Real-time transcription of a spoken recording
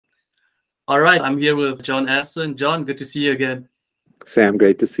All right, I'm here with John Astin. John, good to see you again. Sam,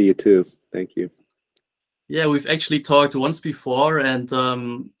 great to see you too. Thank you. Yeah, we've actually talked once before, and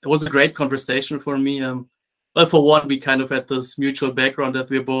it was a great conversation for me. Well, for one, we kind of had this mutual background that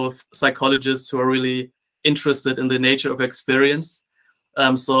we're both psychologists who are really interested in the nature of experience.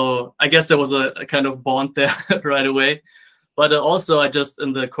 So I guess there was a kind of bond there right away. But also,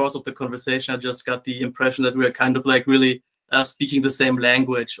 in the course of the conversation, I just got the impression that we are kind of like really speaking the same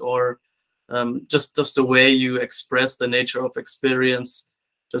language, or just the way you express the nature of experience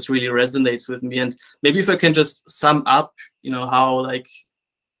just really resonates with me. And maybe if I can just sum up, how like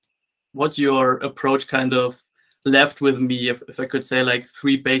what your approach kind of left with me, if I could say like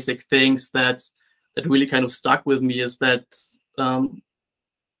three basic things that really kind of stuck with me, is that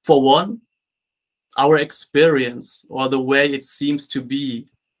for one, our experience, or the way it seems to be,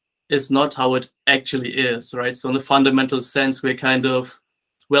 is not how it actually is, right? So in the fundamental sense, we're kind of,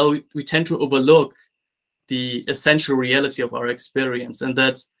 well, we tend to overlook the essential reality of our experience, and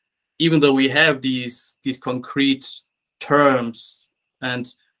that even though we have these concrete terms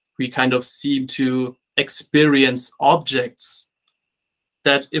and we kind of seem to experience objects,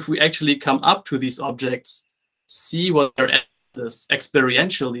 that if we actually come up to these objects, see what they're this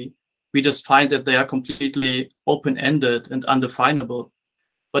experientially, we just find that they are completely open-ended and undefinable.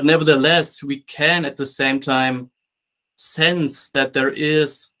 But nevertheless, we can at the same time sense that there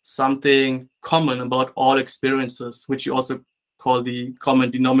is something common about all experiences, which you also call the common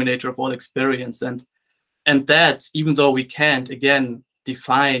denominator of all experience. And that, even though we can't, again,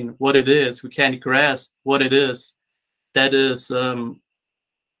 define what it is, we can't grasp what it is, that is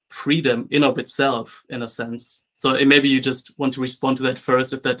freedom in of itself, in a sense. So maybe you just want to respond to that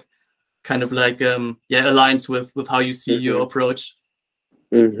first, if that kind of like aligns with how you see your approach.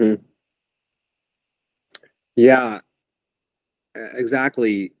 Yeah,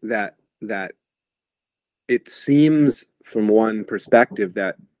 exactly. That it seems from one perspective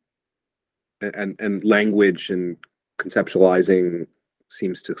that and language and conceptualizing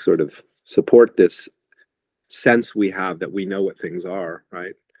seems to sort of support this sense we have that we know what things are,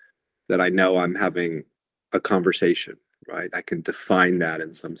 right? That I know I'm having a conversation, right? I can define that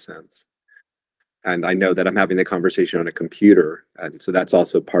in some sense. And I know that I'm having the conversation on a computer. And so that's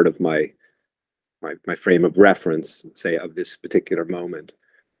also part of my frame of reference, say, of this particular moment.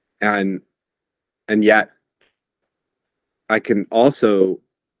 And yet I can also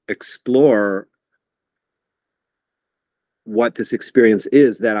explore what this experience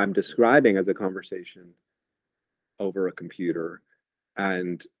is that I'm describing as a conversation over a computer.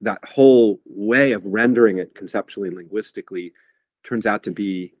 And that whole way of rendering it conceptually and linguistically turns out to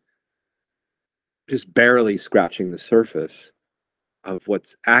be just barely scratching the surface of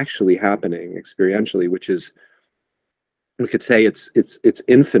what's actually happening experientially, which is, we could say it's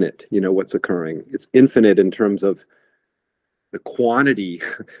infinite, what's occurring. It's infinite in terms of the quantity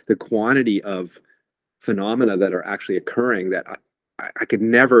of phenomena that are actually occurring that I could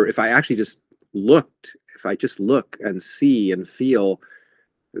never, if I just look and see and feel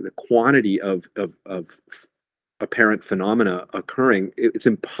the quantity of apparent phenomena occurring, it's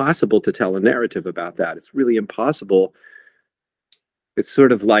impossible to tell a narrative about that. It's really impossible. It's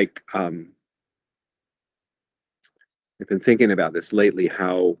sort of like, I've been thinking about this lately,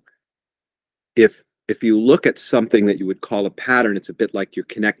 how if you look at something that you would call a pattern, it's a bit like you're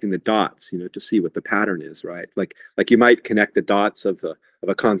connecting the dots, to see what the pattern is, right? Like you might connect the dots of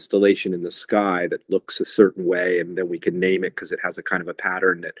a constellation in the sky that looks a certain way, and then we can name it because it has a kind of a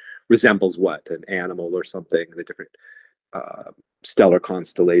pattern that resembles what? An animal or something, the different stellar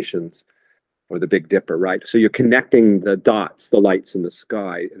constellations, or the Big Dipper, right? So you're connecting the dots, the lights in the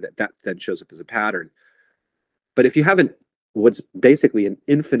sky, and that then shows up as a pattern. But if you haven't, what's basically an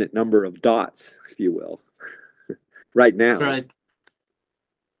infinite number of dots, if you will, right now. Right.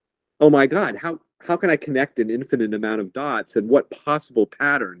 Oh my God, how can I connect an infinite amount of dots, and what possible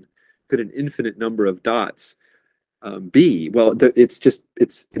pattern could an infinite number of dots be? Well,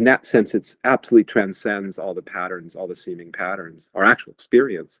 it's in that sense, it's absolutely transcends all the patterns, all the seeming patterns, our actual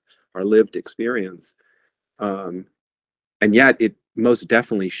experience, our lived experience. And yet it most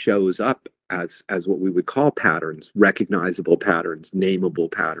definitely shows up as what we would call patterns, recognizable patterns, nameable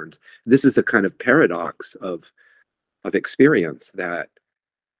patterns. This is a kind of paradox of experience, that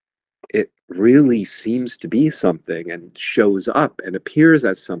it really seems to be something and shows up and appears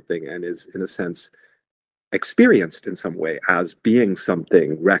as something and is, in a sense, experienced in some way as being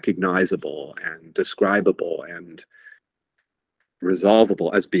something recognizable and describable and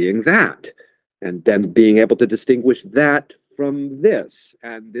resolvable as being that, and then being able to distinguish that from this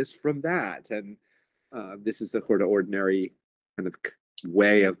and this from that. And this is the sort of ordinary kind of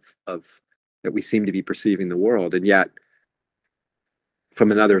way of that we seem to be perceiving the world. And yet,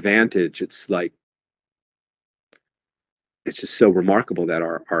 from another vantage, it's like, it's just so remarkable that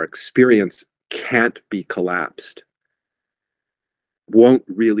our experience can't be collapsed, won't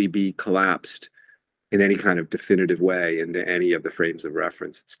really be collapsed in any kind of definitive way into any of the frames of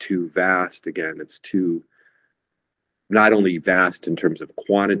reference. It's too vast. Again, it's too, not only vast in terms of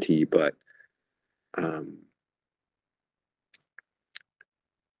quantity, but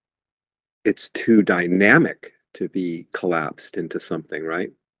it's too dynamic to be collapsed into something,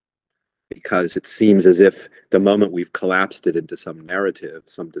 right? Because it seems as if the moment we've collapsed it into some narrative,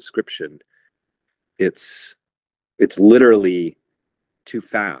 some description, it's literally too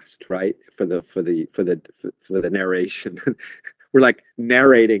fast, right? For the narration. We're like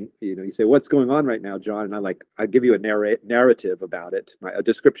narrating, you know, you say, what's going on right now, John? And I give you a narrative about it, a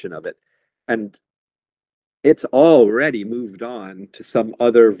description of it. And it's already moved on to some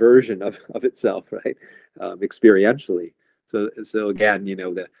other version of itself, right? Experientially. So again, you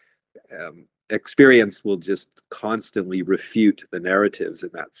know, the experience will just constantly refute the narratives in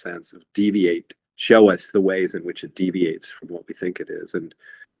that sense of deviate, show us the ways in which it deviates from what we think it is. And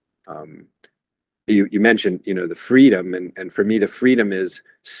you mentioned, you know, the freedom, and for me, the freedom is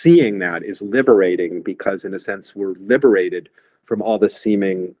seeing that is liberating, because in a sense, we're liberated from all the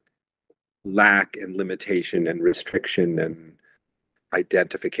seeming lack and limitation and restriction and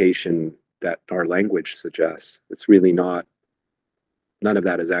identification that our language suggests. It's really not, none of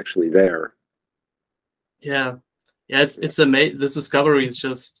that is actually there. Yeah. Yeah, it's amazing. This discovery is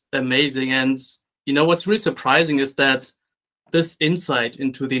just amazing. And you know what's really surprising is that this insight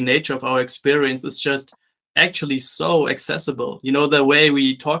into the nature of our experience is just actually so accessible. You know, the way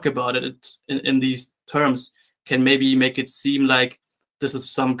we talk about it in these terms can maybe make it seem like this is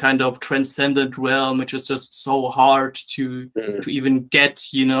some kind of transcendent realm, which is just so hard to even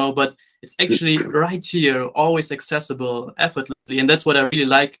get, you know, but it's actually right here, always accessible, effortlessly. And that's what I really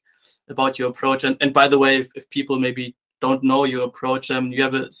like about your approach. And by the way, if people maybe don't know your approach, you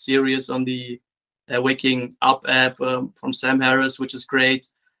have a series on the Waking Up app from Sam Harris, which is great.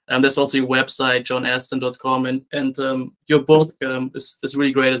 There's also your website, johnastin.com, and your book is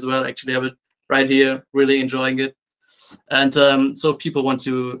really great as well. Actually, I have it right here, really enjoying it. And so if people want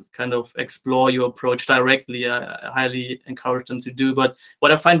to kind of explore your approach directly, I highly encourage them to do. But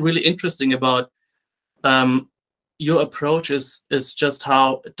what I find really interesting about your approach is just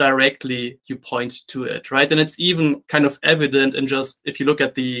how directly you point to it, right? And it's even kind of evident in just, if you look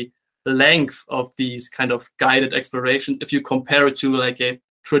at the length of these kind of guided explorations, if you compare it to like a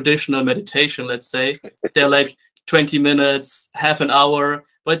traditional meditation, let's say, they're like 20 minutes, half an hour,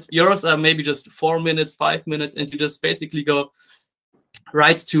 but yours are maybe just 4 minutes, 5 minutes, and you just basically go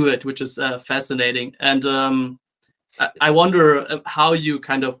right to it, which is fascinating. And I wonder how you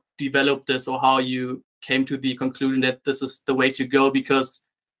kind of developed this, or how you came to the conclusion that this is the way to go, because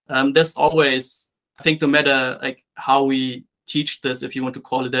there's always, I think, no matter like how we teach this, if you want to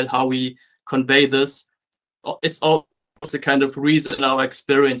call it that, how we convey this, it's always a kind of reason in our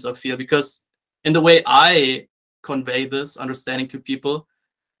experience, I feel, because in the way I convey this understanding to people,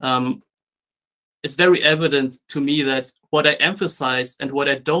 it's very evident to me that what I emphasize and what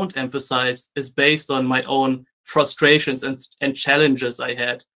I don't emphasize is based on my own frustrations and challenges I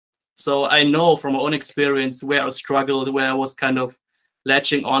had. So I know from my own experience where I struggled, where I was kind of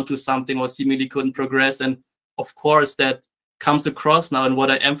latching onto something or seemingly couldn't progress. And of course, that comes across now in what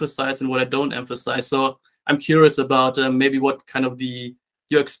I emphasize and what I don't emphasize. So I'm curious about maybe what kind of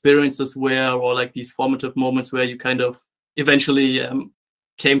your experiences were, or like these formative moments where you kind of eventually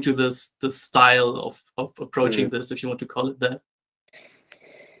came to this style of approaching this, if you want to call it that.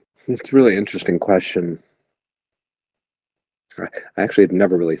 It's a really interesting question. I actually had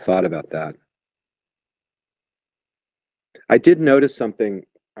never really thought about that. I did notice something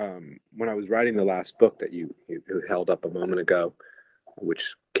when I was writing the last book that you held up a moment ago,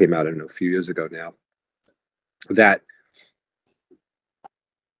 which came out, I don't know, a few years ago now, that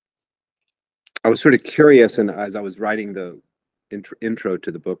I was sort of curious, and as I was writing the intro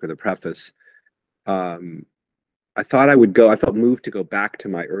to the book, or the preface, I thought I felt moved to go back to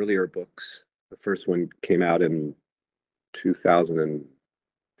my earlier books. The first one came out in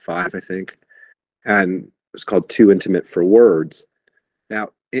 2005, I think, and it was called Too Intimate for Words. Now,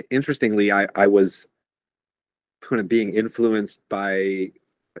 interestingly, I was kind of being influenced by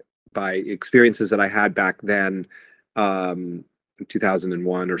experiences that I had back then, in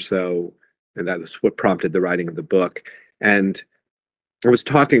 2001 or so, and that was what prompted the writing of the book. And I was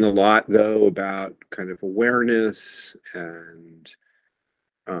talking a lot, though, about kind of awareness, and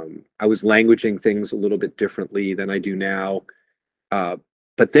I was languaging things a little bit differently than I do now.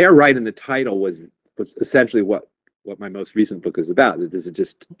 but there, right in the title, was essentially what my most recent book is about. That this is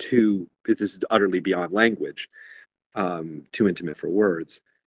just this is utterly beyond language, too intimate for words.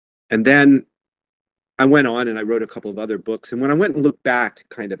 And then I went on and I wrote a couple of other books. And when I went and looked back,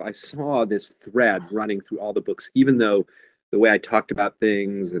 I saw this thread running through all the books, even though the way I talked about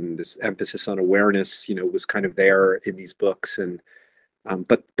things and this emphasis on awareness, was kind of there in these books. And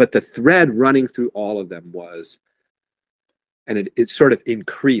but the thread running through all of them was, and it sort of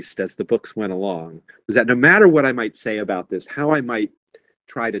increased as the books went along, was that no matter what I might say about this, how I might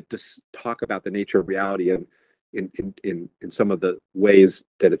try to just talk about the nature of reality and in some of the ways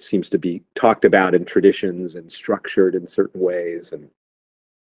that it seems to be talked about in traditions and structured in certain ways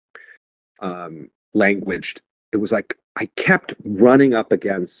and languaged, it was like I kept running up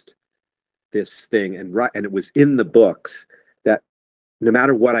against this thing, and it was in the books that no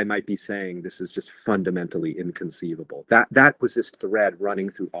matter what I might be saying, this is just fundamentally inconceivable. That was this thread running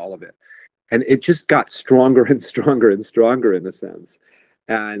through all of it, and it just got stronger and stronger and stronger in a sense.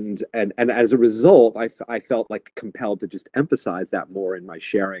 And as a result, I felt like compelled to just emphasize that more in my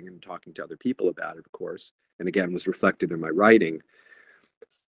sharing and talking to other people about it, of course, and again was reflected in my writing.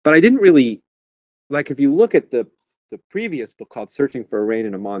 But I didn't really, like, if you look at the previous book called Searching for a Rain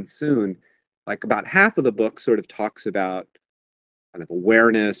in a Monsoon, like about half of the book sort of talks about kind of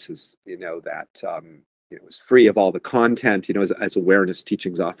awareness, is that is free of all the content, as awareness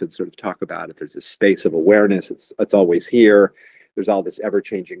teachings often sort of talk about it. There's a space of awareness, it's always here. There's all this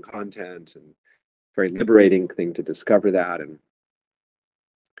ever-changing content, and very liberating thing to discover that. And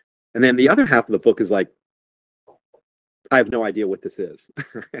then the other half of the book is like, I have no idea what this is.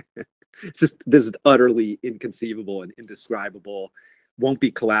 It's just, this is utterly inconceivable and indescribable, won't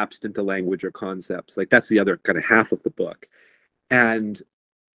be collapsed into language or concepts. Like, that's the other kind of half of the book.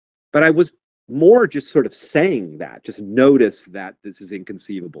 But I was more just sort of saying that, just notice that this is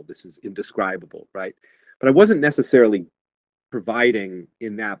inconceivable, this is indescribable, right? But I wasn't necessarily providing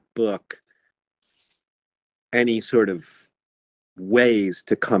in that book any sort of ways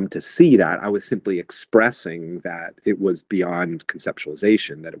to come to see that. I was simply expressing that it was beyond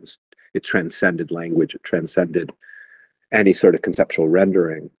conceptualization, that it transcended language, it transcended any sort of conceptual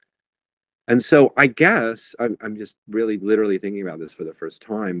rendering. And so I guess I'm just really literally thinking about this for the first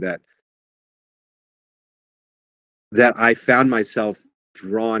time, that I found myself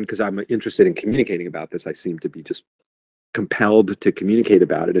drawn, because I'm interested in communicating about this. I seem to be just compelled to communicate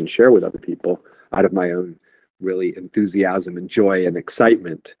about it and share with other people out of my own really enthusiasm and joy and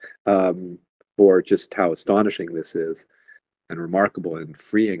excitement for just how astonishing this is and remarkable and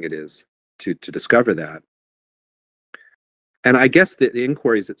freeing it is to discover that. And I guess the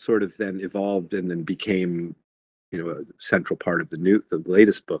inquiries that sort of then evolved and then became, a central part of the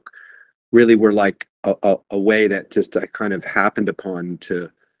latest book, really were like a way that just I kind of happened upon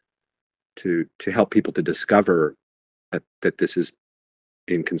to help people to discover that this is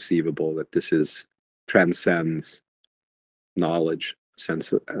inconceivable, that this transcends knowledge,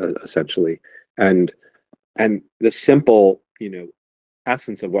 essentially, and the simple,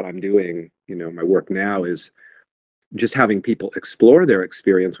 essence of what I'm doing, my work now, is just having people explore their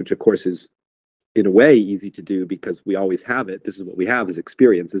experience, which of course is in a way easy to do because we always have it. This is what we have is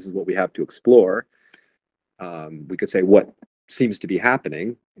experience. This is what we have to explore. We could say what seems to be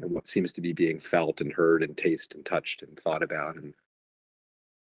happening and what seems to be being felt and heard and tasted and touched and thought about,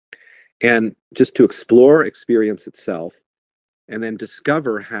 and just to explore experience itself, and then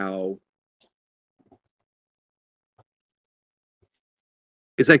discover how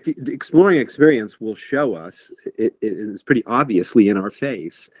it's like the exploring experience will show us, it is pretty obviously in our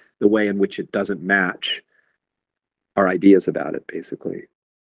face, the way in which it doesn't match our ideas about it, basically.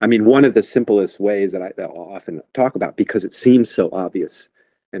 I mean, one of the simplest ways that I'll often talk about, because it seems so obvious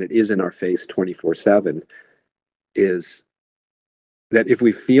and it is in our face 24/7, is that if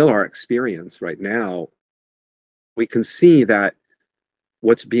we feel our experience right now, we can see that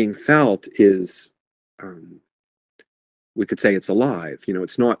what's being felt is, we could say it's alive.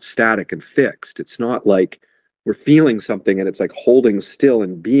 It's not static and fixed. It's not like we're feeling something and it's like holding still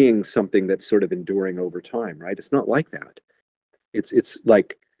and being something that's sort of enduring over time, right? It's not like that. It's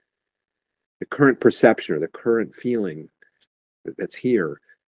like the current perception or the current feeling that's here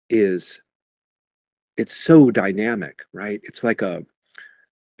it's so dynamic, right? It's like a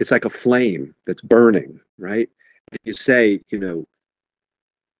flame that's burning, right? You say,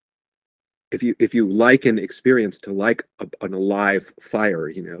 if you liken experience to like an alive fire,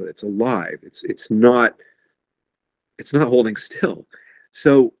 it's alive. It's not holding still.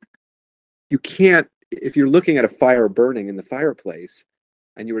 So you can't, if you're looking at a fire burning in the fireplace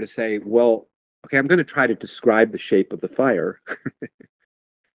and you were to say, well, okay, I'm going to try to describe the shape of the fire.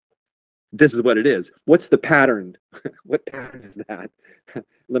 this is what it is. What's the pattern? What pattern is that?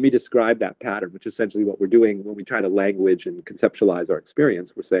 Let me describe that pattern, which is essentially what we're doing when we try to language and conceptualize our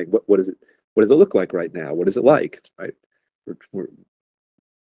experience. We're saying, what is it? What does it look like right now? What is it like? Right?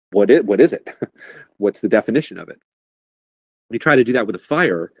 What is it? What's the definition of it? You try to do that with a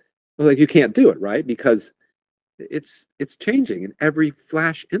fire, well, like you can't do it, right? Because it's changing in every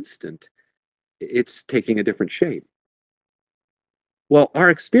flash instant. It's taking a different shape. Well, our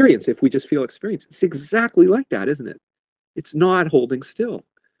experience, if we just feel experience, it's exactly like that, isn't it? It's not holding still.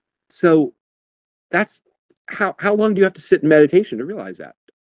 So that's how long do you have to sit in meditation to realize that?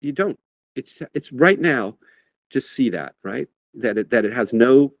 You don't. It's right now. Just see that, right? That it has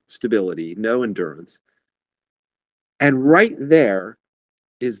no stability, no endurance. And right there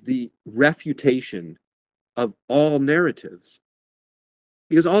is the refutation of all narratives.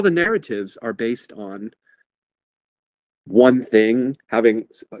 Because all the narratives are based on one thing having,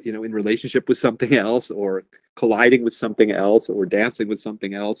 in relationship with something else, or colliding with something else, or dancing with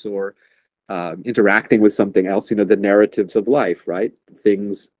something else, or interacting with something else, the narratives of life, right?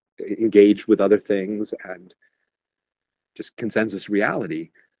 Things engaged with other things and just consensus reality.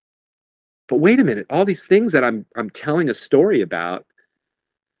 But wait a minute, all these things that I'm telling a story about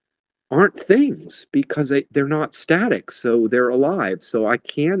aren't things, because they're not static, so they're alive. So I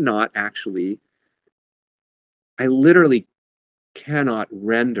literally cannot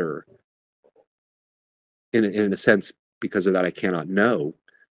render in a sense. Because of that, I cannot know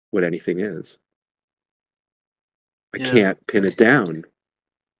what anything is. I can't pin it down.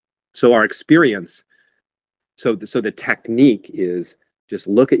 So our experience, so the technique is just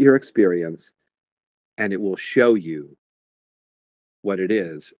look at your experience and it will show you what it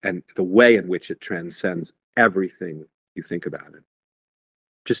is and the way in which it transcends everything you think about it.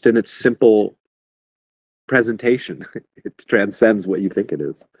 Just in its simple presentation, it transcends what you think it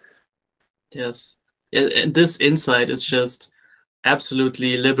is. Yes. And this insight is just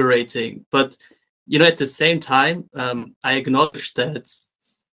absolutely liberating. But, at the same time, I acknowledge that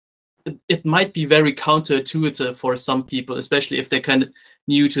it might be very counterintuitive for some people, especially if they're kind of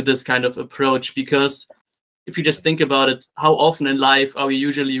new to this kind of approach. Because if you just think about it, how often in life are we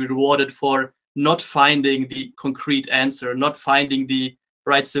usually rewarded for not finding the concrete answer, not finding the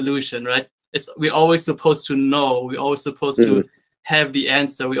right solution, right? We're always supposed to know. We're always supposed to have the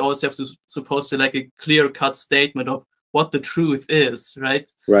answer. We always supposed to like a clear-cut statement of what the truth is, right?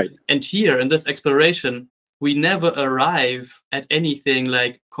 Right. And here in this exploration, we never arrive at anything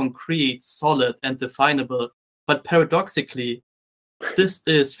like concrete, solid, and definable. But paradoxically, this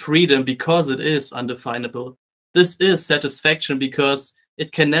is freedom because it is undefinable. This is satisfaction because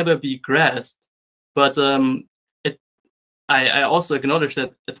it can never be grasped. But I also acknowledge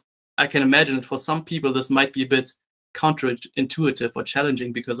that I can imagine that for some people this might be a bit counterintuitive or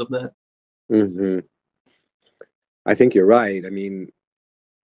challenging because of that. Mm-hmm. I think you're right. I mean,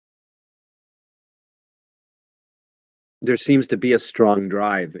 there seems to be a strong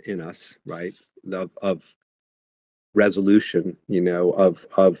drive in us, right, of resolution,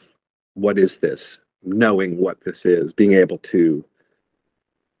 of what is this, knowing what this is, being able to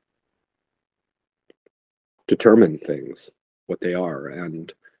determine things, what they are,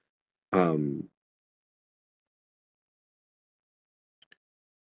 and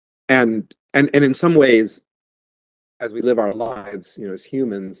in some ways, as we live our lives, as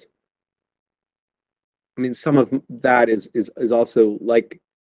humans, I mean, some of that is also like,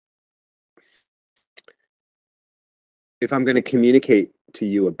 if I'm going to communicate to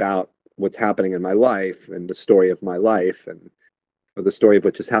you about what's happening in my life and the story of my life, or the story of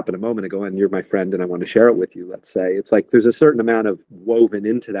what just happened a moment ago, and you're my friend and I want to share it with you, let's say, it's like there's a certain amount of woven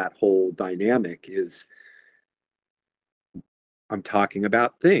into that whole dynamic is I'm talking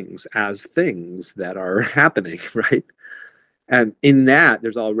about things as things that are happening, right? And in that,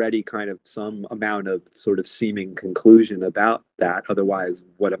 there's already kind of some amount of sort of seeming conclusion about that. Otherwise,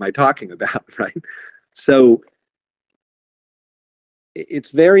 what am I talking about, right? So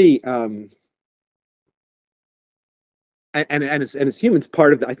it's very, and as humans,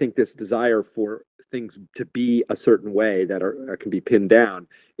 part of, I think, this desire for things to be a certain way that can be pinned down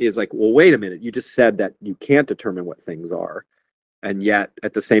is like, well, wait a minute, you just said that you can't determine what things are. And yet,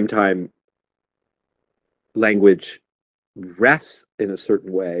 at the same time, language rests in a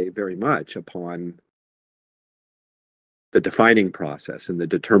certain way very much upon the defining process and the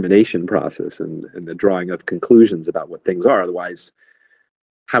determination process and the drawing of conclusions about what things are. Otherwise,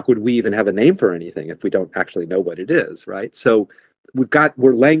 how could we even have a name for anything if we don't actually know what it is, right? So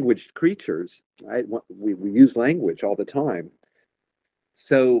we're language creatures, right? We use language all the time.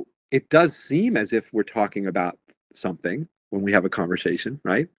 So it does seem as if we're talking about something when we have a conversation,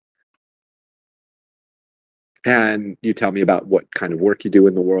 right? And you tell me about what kind of work you do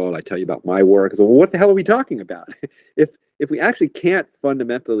in the world. I tell you about my work. So, well, what the hell are we talking about? If we actually can't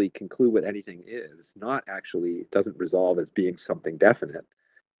fundamentally conclude what anything is, not actually, it doesn't resolve as being something definite.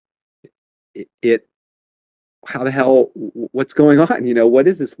 It how the hell, what's going on? You know, what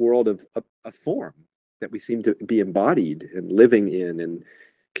is this world of a form that we seem to be embodied and living in and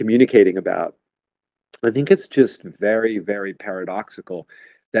communicating about? I think it's just very, very paradoxical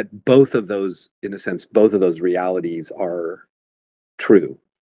that both of those, in a sense, both of those realities are true,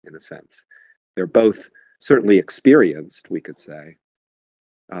 in a sense. They're both certainly experienced, we could say.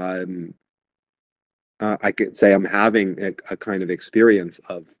 Um, I could say I'm having a kind of experience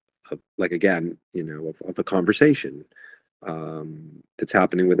of, like, again, you know, of a conversation that's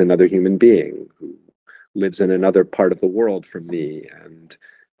happening with another human being who lives in another part of the world from me and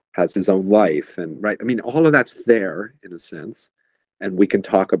has his own life. And right, I mean, all of that's there in a sense, and we can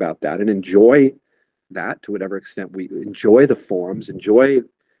talk about that and enjoy that to whatever extent we enjoy the forms, enjoy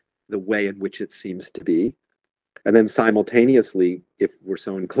the way in which it seems to be. And then simultaneously, if we're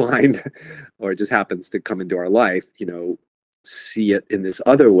so inclined, or it just happens to come into our life, you know, see it in this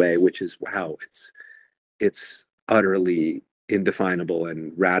other way, which is, wow, it's utterly indefinable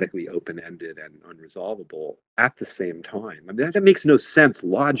and radically open-ended and unresolvable at the same time. I mean, that makes no sense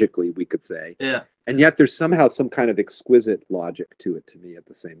logically, we could say. Yeah. And yet there's somehow some kind of exquisite logic to it to me at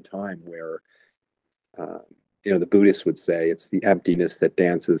the same time, where uh, you know, the Buddhists would say it's the emptiness that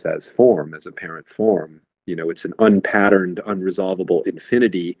dances as form, as apparent form. You know, it's an unpatterned, unresolvable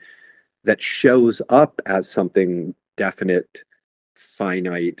infinity that shows up as something definite,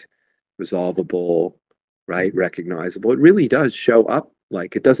 finite, resolvable, right, recognizable. It really does show up.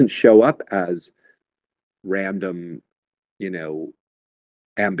 Like, it doesn't show up as random, you know,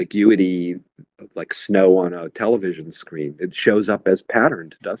 ambiguity like snow on a television screen. It shows up as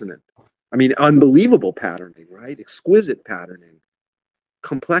patterned, doesn't it? I mean, unbelievable patterning, right? Exquisite patterning,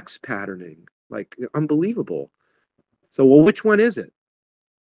 complex patterning, like unbelievable. So, well, which one is it?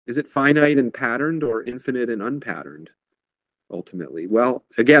 Is it finite and patterned or infinite and unpatterned? Ultimately, well,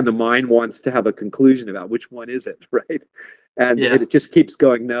 again, the mind wants to have a conclusion about which one is it, right? And Yeah. it just keeps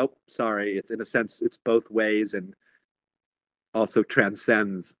going, nope, sorry, it's, in a sense, it's both ways, and also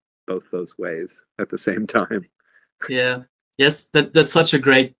transcends both those ways at the same time. Yeah. Yes, that's such a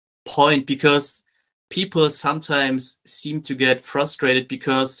great point, because people sometimes seem to get frustrated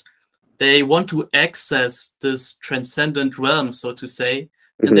because they want to access this transcendent realm, so to say,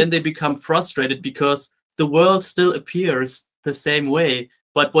 and then they become frustrated because the world still appears the same way.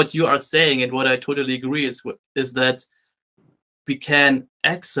 But what you are saying, and what I totally agree, is that we can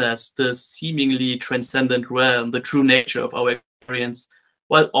access this seemingly transcendent realm, the true nature of our experience,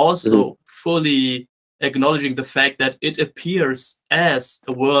 while also fully acknowledging the fact that it appears as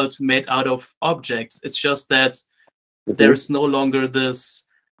a world made out of objects. It's just that there's no longer this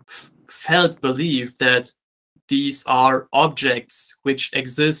felt belief that these are objects which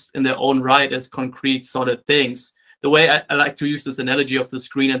exist in their own right as concrete, solid things. The way I like to use this analogy of the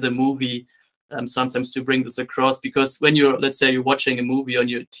screen and the movie, sometimes to bring this across, because when you're, let's say, you're watching a movie on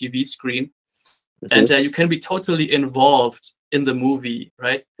your TV screen, and you can be totally involved in the movie,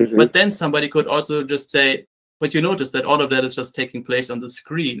 right? But then somebody could also just say, but you notice that all of that is just taking place on the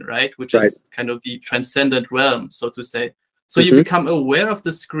screen, right? Which is kind of the transcendent realm, so to say. So you become aware of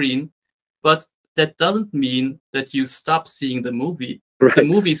the screen, but that doesn't mean that you stop seeing the movie. The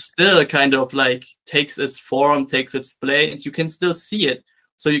movie still kind of like takes its form, takes its play, and you can still see it.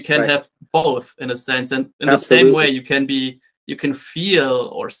 So you can have both, in a sense. And in the same way, you can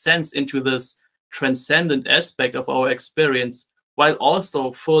feel or sense into this transcendent aspect of our experience, while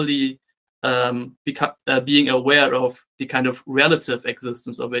also fully being aware of the kind of relative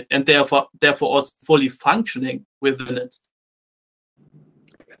existence of it, and therefore also fully functioning within it.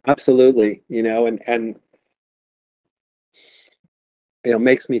 Absolutely, you know, and you know,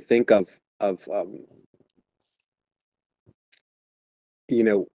 makes me think of you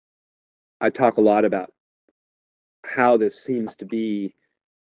know, I talk a lot about how this seems to be,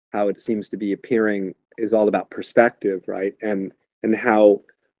 how it seems to be appearing is all about perspective, right? And how,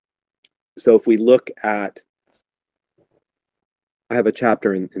 so if we look at, I have a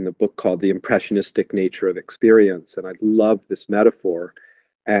chapter in the book called The Impressionistic Nature of Experience, and I love this metaphor.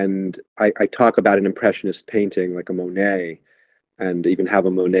 And I talk about an impressionist painting like a Monet, and even have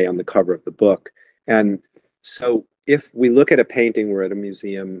a Monet on the cover of the book. And so if we look at a painting, we're at a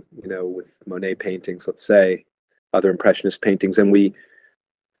museum, you know, with Monet paintings, let's say, other impressionist paintings, and we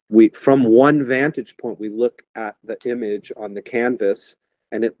from one vantage point, we look at the image on the canvas,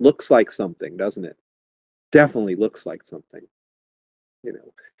 and it looks like something, doesn't it? Definitely looks like something, you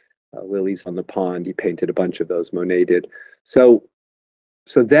know. Lilies on the Pond. He painted a bunch of those. Monet did. So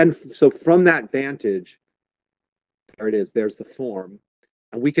from that vantage, there it is. There's the form,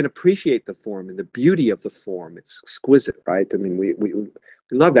 and we can appreciate the form and the beauty of the form. It's exquisite, right? I mean, we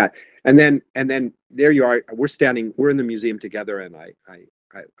love that. And then there you are. We're standing. We're in the museum together, and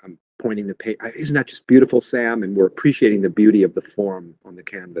I'm pointing the paint. Isn't that just beautiful, Sam? And we're appreciating the beauty of the form on the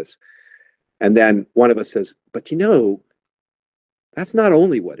canvas. And then one of us says, "But you know, that's not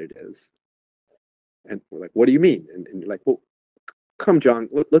only what it is." And we're like, "What do you mean?" And you're like, "Well, come, John,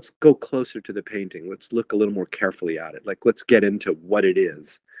 let's go closer to the painting. Let's look a little more carefully at it. Like, let's get into what it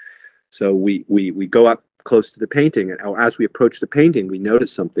is." So we go up close to the painting, and as we approach the painting, we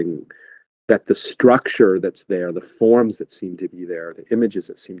notice something, that the structure that's there, the forms that seem to be there, the images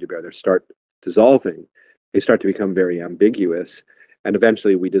that seem to be there, they start dissolving. They start to become very ambiguous. And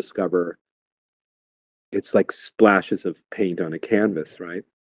eventually we discover it's like splashes of paint on a canvas, right?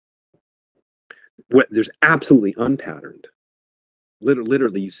 There's absolutely unpatterned.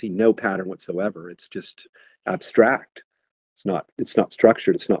 Literally, you see no pattern whatsoever. It's just abstract. It's not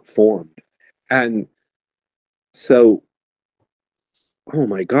structured. It's not formed. And so, oh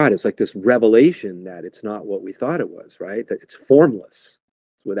my God, it's like this revelation that it's not what we thought it was, right? That it's formless.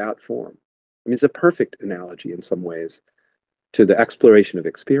 It's without form. I mean, it's a perfect analogy in some ways to the exploration of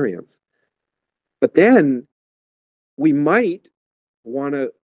experience. But then we might want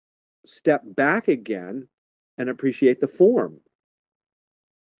to step back again and appreciate the form.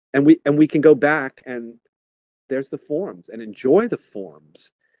 And we can go back, and there's the forms, and enjoy the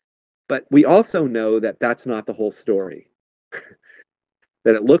forms. But we also know that that's not the whole story.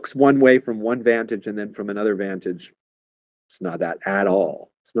 That it looks one way from one vantage, and then from another vantage, it's not that at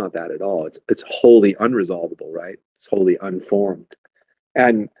all. It's not that at all. It's wholly unresolvable, right? It's wholly unformed.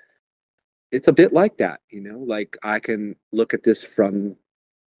 And it's a bit like that, you know, like I can look at this from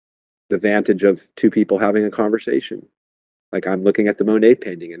the vantage of two people having a conversation. Like I'm looking at the Monet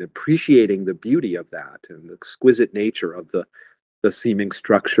painting and appreciating the beauty of that and the exquisite nature of the seeming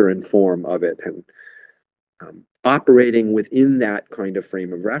structure and form of it, and operating within that kind of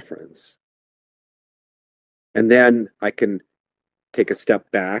frame of reference. And then I can take a step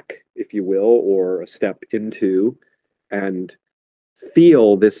back, if you will, or a step into, and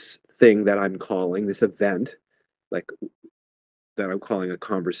feel this thing that I'm calling, this event, like that I'm calling a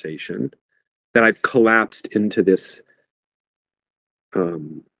conversation, that I've collapsed into this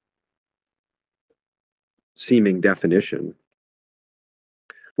seeming definition,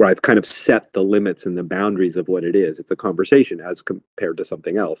 where I've kind of set the limits and the boundaries of what it is. It's a conversation as compared to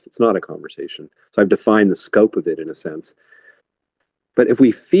something else. It's not a conversation. So I've defined the scope of it in a sense. But if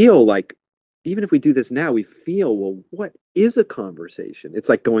we feel like, even if we do this now, we feel, well, what is a conversation? It's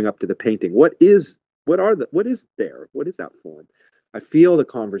like going up to the painting. What is there? What is that form? I feel the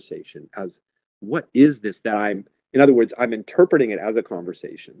conversation as, what is this that in other words, I'm interpreting it as a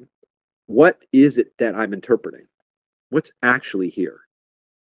conversation. What is it that I'm interpreting? What's actually here?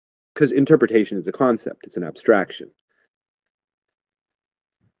 Because interpretation is a concept, it's an abstraction.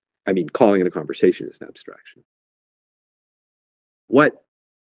 I mean, calling it a conversation is an abstraction. What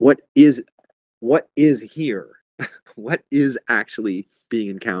is here? What is actually being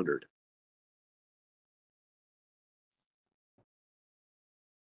encountered?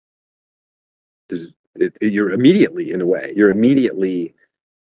 You're immediately, in a way, you're immediately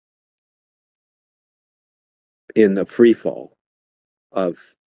in a free fall of,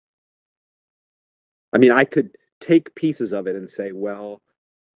 I mean, I could take pieces of it and say, well,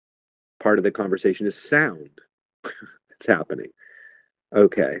 part of the conversation is sound. It's happening.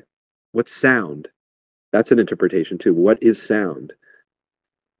 Okay, what's sound? That's an interpretation too. What is sound?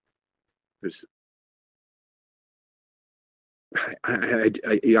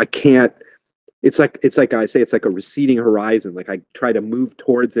 I can't. It's like I say, it's like a receding horizon. Like I try to move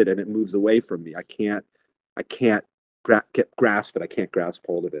towards it and it moves away from me. I can't grasp it. I can't grasp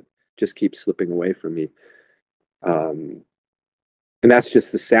hold of it. It just keeps slipping away from me. And that's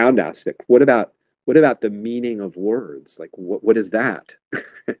just the sound aspect. What about the meaning of words? Like what is that?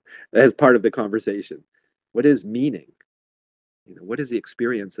 As part of the conversation. What is meaning? You know, what is the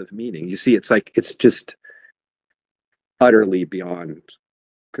experience of meaning? You see, it's just utterly beyond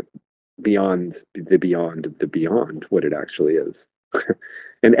the beyond of the beyond what it actually is.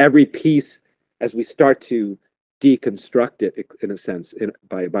 And every piece, as we start to deconstruct it in a sense,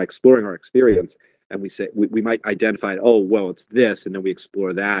 by exploring our experience, and we say we might identify it, oh well, it's this, and then we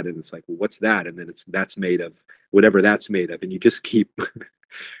explore that, and it's like, well, what's that? And then that's made of whatever that's made of, and you just keep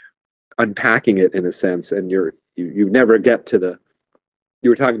unpacking it in a sense, and you never get to the, you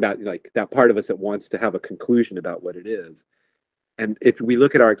were talking about like that part of us that wants to have a conclusion about what it is. And if we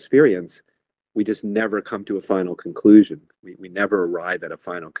look at our experience, we just never come to a final conclusion. We never arrive at a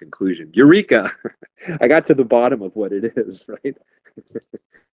final conclusion. Eureka! I got to the bottom of what it is, right?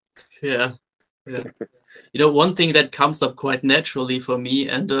 Yeah, yeah. You know, one thing that comes up quite naturally for me,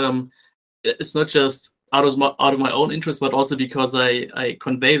 and it's not just out of my own interest, but also because I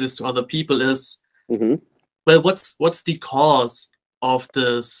convey this to other people, is well, what's the cause of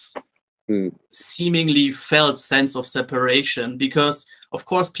this seemingly felt sense of separation? Because of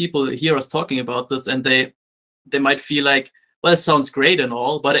course people hear us talking about this and they might feel like, well, it sounds great and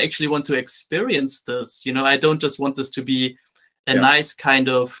all, but I actually want to experience this. You know, I don't just want this to be a nice kind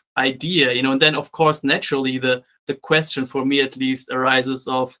of idea, you know. And then of course naturally the question for me at least arises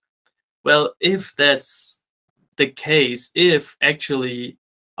of, well, if that's the case, if actually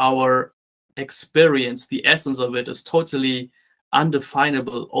our experience, the essence of it, is totally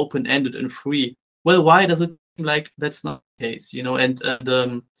undefinable, open-ended and free, well, why does it seem like that's not the case, you know? And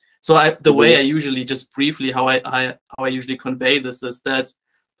so the way I usually, just briefly, how I usually convey this is that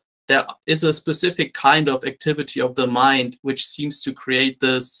there is a specific kind of activity of the mind which seems to create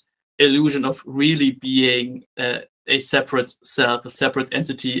this illusion of really being a separate self, a separate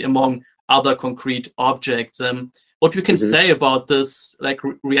entity among other concrete objects. What we can say about this, like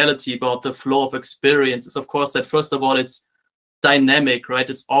reality, about the flow of experience, is of course that first of all it's dynamic, right?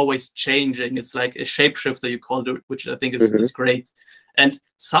 It's always changing. It's like a shapeshifter, you called it, which I think is great. And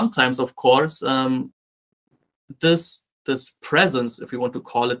sometimes, of course, this presence, if we want to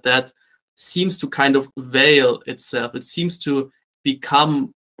call it that, seems to kind of veil itself. It seems to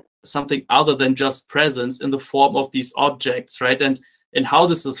become something other than just presence in the form of these objects, right? And how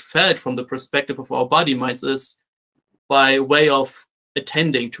this is felt from the perspective of our body minds is by way of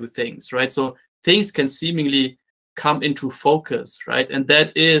attending to things, right? So things can seemingly come into focus, right? And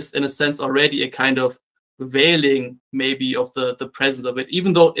that is, in a sense, already a kind of veiling maybe of the presence of it,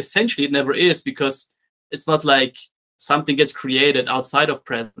 even though essentially it never is, because it's not like something gets created outside of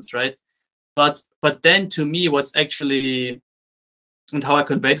presence, right? But then to me, what's actually, and how I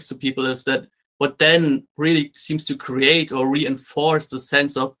convey this to people, is that what then really seems to create or reinforce the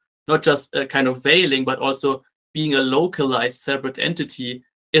sense of not just a kind of veiling, but also being a localized separate entity,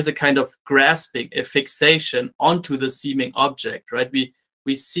 is a kind of grasping, a fixation onto the seeming object, right?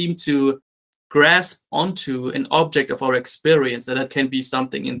 We seem to grasp onto an object of our experience, and that can be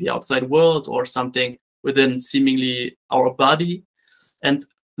something in the outside world or something within seemingly our body. And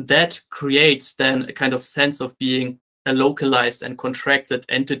that creates then a kind of sense of being a localized and contracted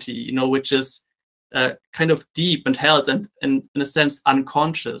entity, you know, which is kind of deep and held and in a sense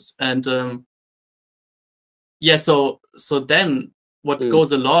unconscious. And yeah, so then what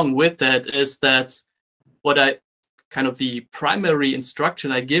goes along with that is that what I kind of the primary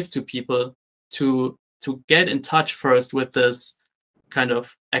instruction I give to people to get in touch first with this kind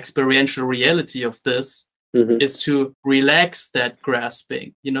of experiential reality of this is to relax that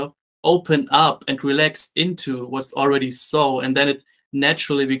grasping, you know, open up and relax into what's already so, and then it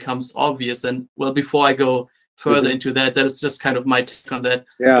naturally becomes obvious. And well, before I go further into that, that is just kind of my take on that.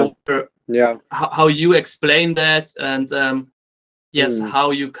 How you explain that, and yes,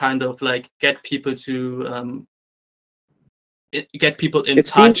 how you kind of like get people to get people in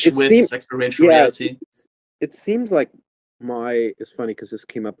touch with experiential reality. It seems like it's funny because this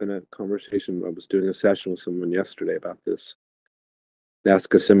came up in a conversation. I was doing a session with someone yesterday about this. They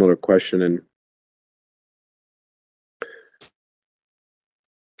asked a similar question, and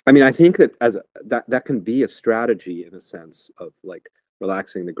I mean, I think that that can be a strategy in a sense of like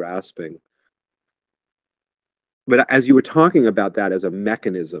relaxing the grasping. But as you were talking about that as a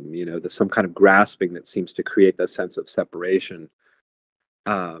mechanism, you know, there's some kind of grasping that seems to create that sense of separation.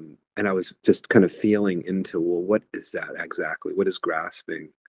 And I was just kind of feeling into, well, what is that exactly? What is grasping?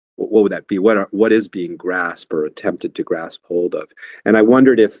 What would that be? What is being grasped or attempted to grasp hold of? And I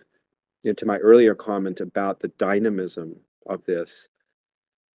wondered if, you know, to my earlier comment about the dynamism of this,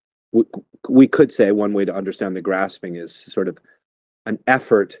 we could say one way to understand the grasping is sort of an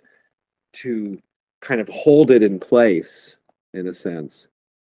effort to kind of hold it in place, in a sense.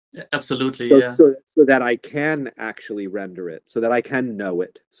 Absolutely, so that I can actually render it, so that I can know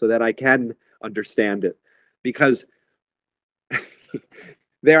it, so that I can understand it. Because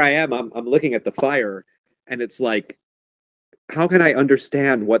there I am, I'm looking at the fire, and it's like, how can I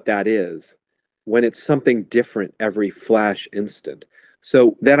understand what that is when it's something different every flash instant?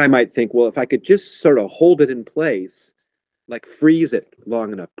 So then I might think, well, if I could just sort of hold it in place, like freeze it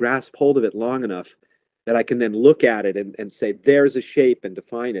long enough, grasp hold of it long enough, that I can then look at it and say, there's a shape, and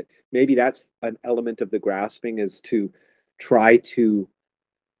define it. Maybe that's an element of the grasping, is to try to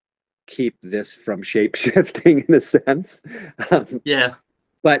keep this from shape shifting in a sense. Yeah.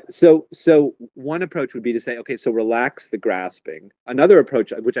 But so one approach would be to say, okay, so relax the grasping. Another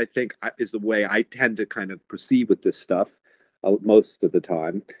approach, which I think is the way I tend to kind of proceed with this stuff most of the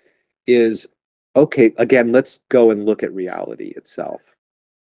time, is, okay, again, let's go and look at reality itself.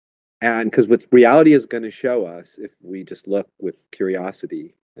 And because what reality is going to show us, if we just look with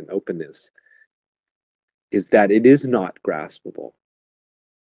curiosity and openness, is that it is not graspable,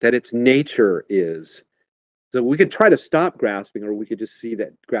 that its nature is. So we could try to stop grasping, or we could just see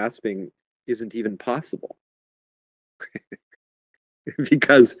that grasping isn't even possible.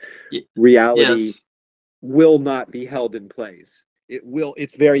 Because reality Yes. will not be held in place. It will,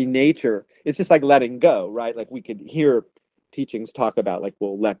 its very nature, it's just like letting go, right? Like we could hear teachings talk about like,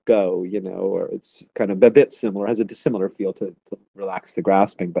 well, let go, you know, or it's kind of a bit similar, has a similar feel to relax the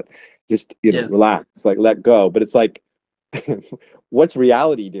grasping, but just, you know, relax, like let go. But it's like, what's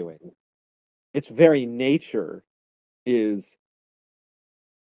reality doing? Its very nature is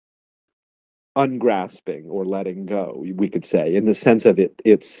ungrasping or letting go, we could say, in the sense of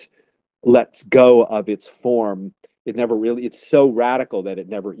it's lets go of its form. It never really, it's so radical that it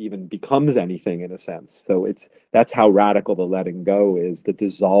never even becomes anything in a sense. So that's how radical the letting go is, the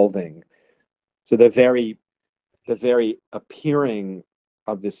dissolving. So the very appearing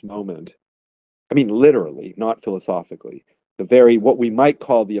of this moment, I mean literally, not philosophically, the very, what we might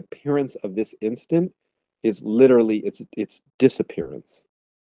call the appearance of this instant is literally its disappearance.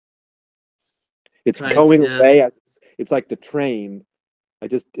 It's going away as it's like the train. I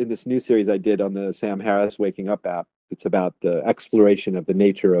just, in this new series I did on the Sam Harris Waking Up app, it's about the exploration of the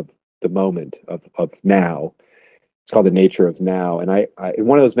nature of the moment of now. It's called The Nature of Now. And I in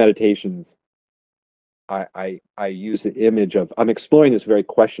one of those meditations, I use the image of, I'm exploring this very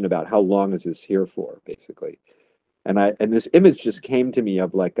question about how long is this here for, basically. And this image just came to me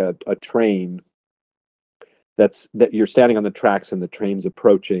of like a train that you're standing on the tracks and the train's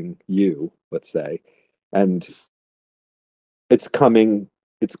approaching you, let's say, and it's coming,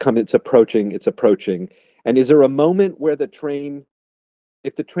 it's approaching. And is there a moment where the train,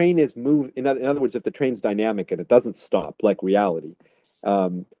 if the train is in other words, if the train's dynamic and it doesn't stop, like reality,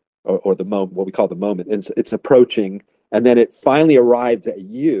 or the moment, what we call the moment, and it's approaching, and then it finally arrives at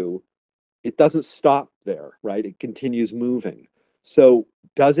you, it doesn't stop there, right? It continues moving. So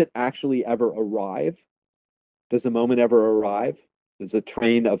does it actually ever arrive? Does the moment ever arrive? Does the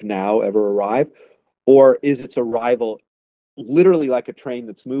train of now ever arrive? Or is its arrival literally like a train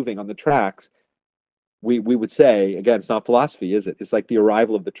that's moving on the tracks? We would say, again, it's not philosophy, is it? It's like the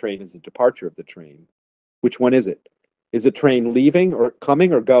arrival of the train is the departure of the train. Which one is it? Is the train leaving or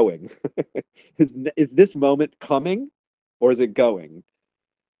coming or going? Is this moment coming or is it going?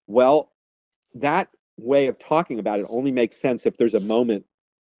 Well, that way of talking about it only makes sense if there's a moment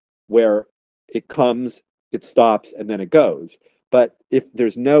where it comes, it stops, and then it goes. But if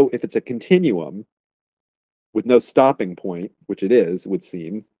it's a continuum with no stopping point, which it is, would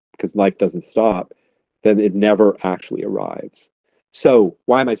seem, because life doesn't stop, then it never actually arrives. So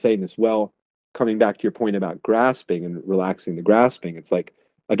why am I saying this? Well, coming back to your point about grasping and relaxing the grasping, it's like,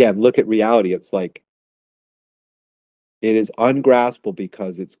 again, look at reality. It's like, it is ungraspable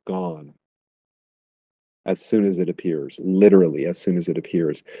because it's gone as soon as it appears, literally as soon as it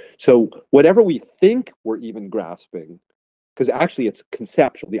appears. So whatever we think we're even grasping, because actually it's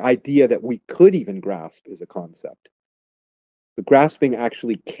conceptual, the idea that we could even grasp is a concept. The grasping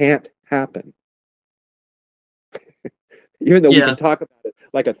actually can't happen. Even though we can talk about it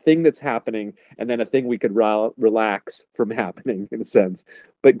like a thing that's happening and then a thing we could relax from happening in a sense.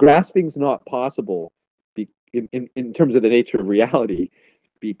 But grasping's not possible in terms of the nature of reality,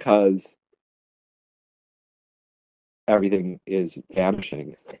 because everything is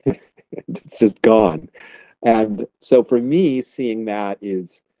vanishing. It's just gone. And so for me, seeing that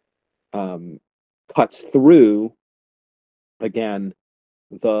is cuts through, again,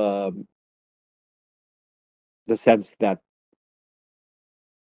 the sense that,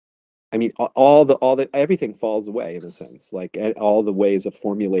 I mean, everything falls away in a sense, like all the ways of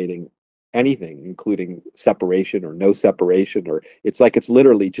formulating anything, including separation or no separation, or it's like, it's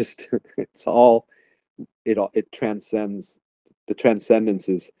literally just, it's all, it transcends, the transcendence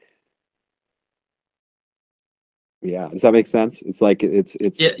is, yeah. Does that make sense? It's like,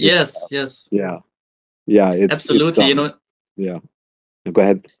 yes. Yeah. Yeah. Absolutely. You know, yeah. Go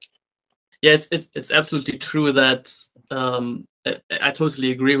ahead. Yeah, it's absolutely true that I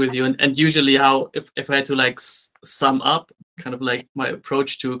totally agree with you. And usually how, if I had to like sum up kind of like my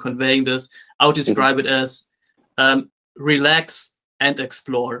approach to conveying this, I would describe it as relax and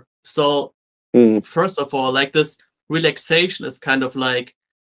explore. So first of all, like this relaxation is kind of like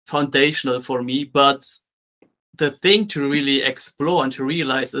foundational for me. But the thing to really explore and to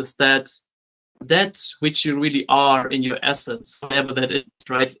realize is that which you really are in your essence, whatever that is,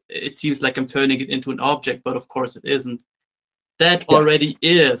 right? It seems like I'm turning it into an object, but of course it isn't. That already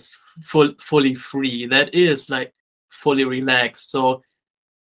is fully free. That is like fully relaxed. So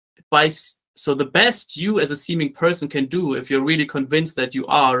the best you as a seeming person can do, if you're really convinced that you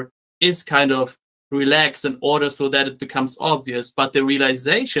are, is kind of relax in order so that it becomes obvious. But the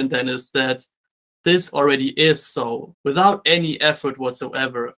realization then is that this already is so, without any effort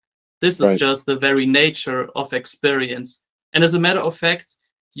whatsoever. This is just the very nature of experience. And as a matter of fact,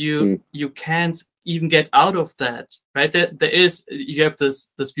 you can't even get out of that, right? You have this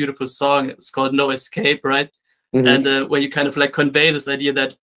beautiful song, it's called No Escape, right? And where you kind of like convey this idea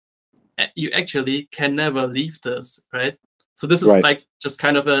that you actually can never leave this, right? So this is like just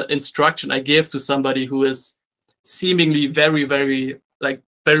kind of an instruction I give to somebody who is seemingly very, very, like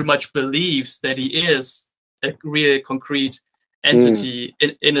very much believes that he is a real concrete entity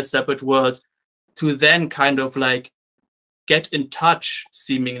in a separate world, to then kind of like get in touch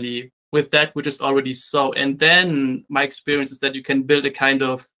seemingly with that which is already so. And then my experience is that you can build a kind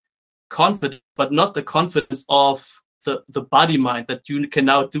of confidence, but not the confidence of the body mind that you can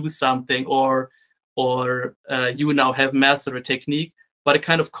now do something or you now have mastered a technique, but a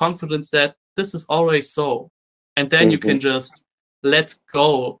kind of confidence that this is always so. And then you can just let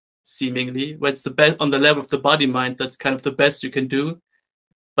go seemingly, when it's the best on the level of the body mind, that's kind of the best you can do.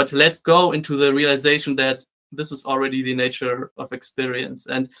 But let go into the realization that this is already the nature of experience.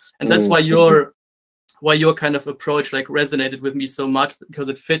 And that's why your kind of approach like resonated with me so much, because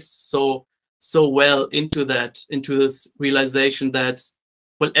it fits so well into this realization that,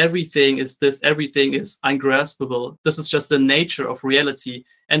 well, everything is ungraspable. This is just the nature of reality.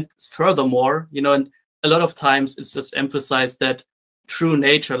 And furthermore, and a lot of times it's just emphasized that true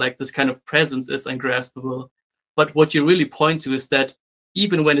nature, like this kind of presence, is ungraspable. But what you really point to is that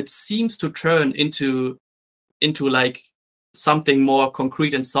even when it seems to turn into like something more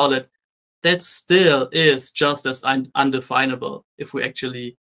concrete and solid, that still is just as undefinable if we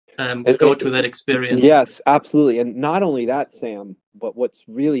actually go to that experience. Yes, absolutely. And not only that, Sam, but what's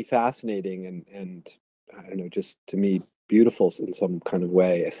really fascinating and I don't know, just to me beautiful in some kind of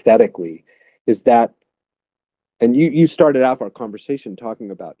way aesthetically, is that, and you started off our conversation talking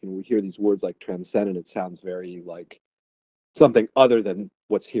about, we hear these words like transcendent, it sounds very like something other than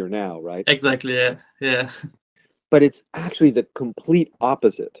what's here now, right? Exactly, yeah. But it's actually the complete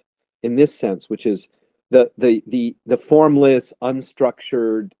opposite in this sense, which is the formless,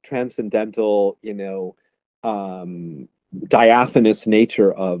 unstructured, transcendental, diaphanous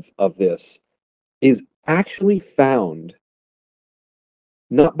nature of this is actually found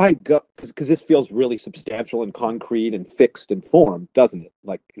not by gut, because this feels really substantial and concrete and fixed and formed, doesn't it?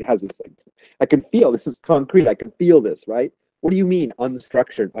 Like it has this, like, I can feel this is concrete. I can feel this, right? What do you mean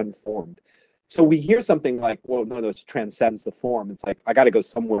unstructured, unformed? So we hear something like, well, no, this transcends the form. It's like, I got to go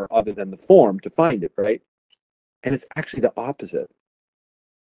somewhere other than the form to find it, right? And it's actually the opposite.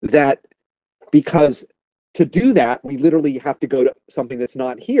 That because to do that, we literally have to go to something that's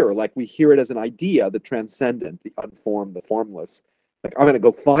not here. Like we hear it as an idea, the transcendent, the unformed, the formless. Like I'm going to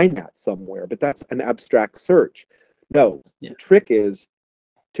go find that somewhere, but that's an abstract search. No, the trick is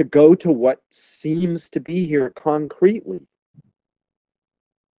to go to what seems to be here concretely.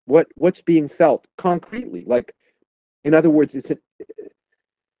 What's being felt concretely. Like, in other words, it's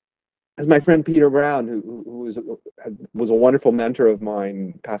as my friend Peter Brown, who was a wonderful mentor of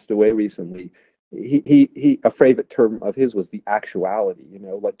mine, passed away recently. He a favorite term of his was the actuality.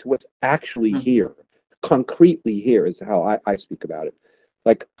 Like to what's actually here, concretely here is how I speak about it.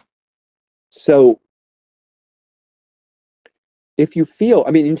 Like, so if you feel,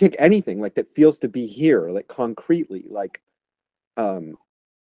 I mean, you take anything like that feels to be here, like concretely, like,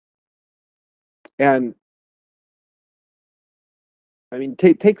 and I mean,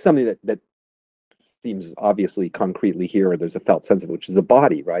 take something that seems obviously concretely here, or there's a felt sense of it, which is the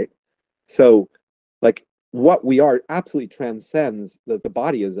body, right? So, like, what we are absolutely transcends that the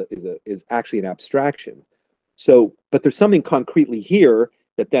body is actually an abstraction. So, but there's something concretely here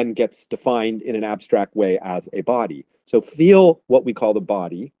that then gets defined in an abstract way as a body. So feel what we call the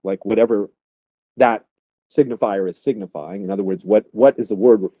body, like whatever that signifier is signifying. In other words, what is the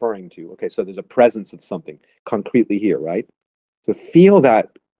word referring to? Okay, so there's a presence of something concretely here, right? So feel that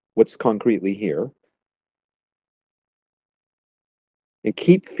what's concretely here, and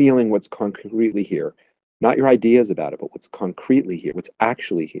keep feeling what's concretely here. Not your ideas about it, but what's concretely here, what's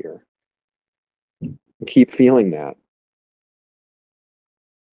actually here. And keep feeling that.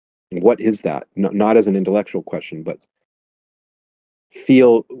 And what is that? Not as an intellectual question, but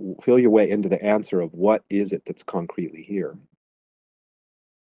feel your way into the answer of what is it that's concretely here.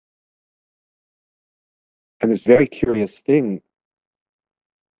 And this very curious thing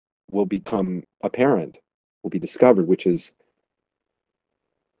will become apparent, will be discovered, which is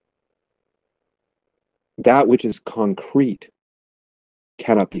that which is concrete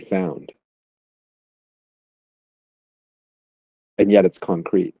cannot be found. And yet it's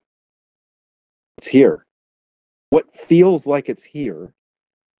concrete. It's here. What feels like it's here,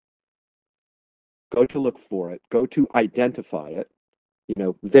 go to look for it, go to identify it. You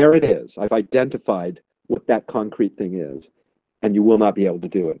know, there it is. I've identified what that concrete thing is, and you will not be able to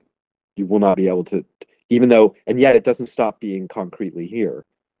do it. You will not be able to, even though, and yet it doesn't stop being concretely here.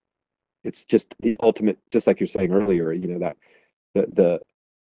 It's just the ultimate, just like you're saying earlier, you know, that the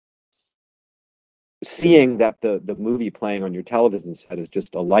seeing that the movie playing on your television set is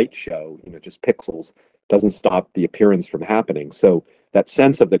just a light show, you know, just pixels, doesn't stop the appearance from happening. So that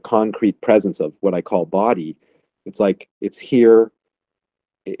sense of the concrete presence of what I call body, it's like it's here,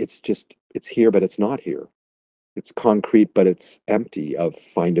 it's here, but it's not here. It's concrete, but it's empty of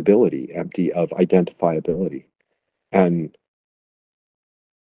findability, empty of identifiability. And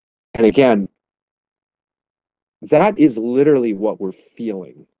again, that is literally what we're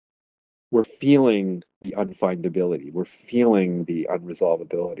feeling. We're feeling the unfindability. We're feeling the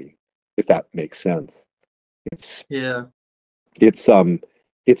unresolvability, if that makes sense. It's the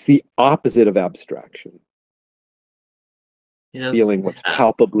opposite of abstraction. Yes. Feeling what's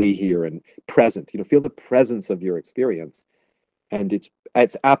palpably here and present. You know, feel the presence of your experience, and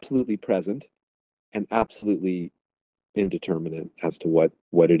it's absolutely present and absolutely indeterminate as to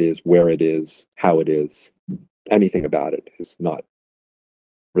what it is, where it is, how it is. Anything about it is not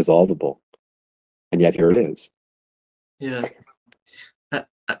resolvable, and yet here it is. Yeah,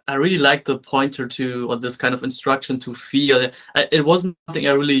 I really like the pointer to, or this kind of instruction to feel. It wasn't something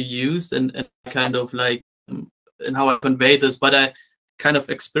I really used and kind of like in how I convey this, but I kind of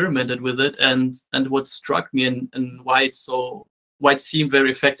experimented with it, and what struck me and why it seemed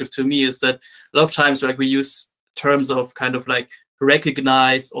very effective to me is that a lot of times, like, we use terms of kind of like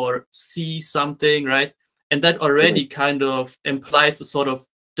recognize or see something, right? And that already kind of implies a sort of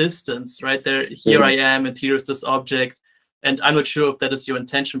distance, right? Here I am, and here's this object. And I'm not sure if that is your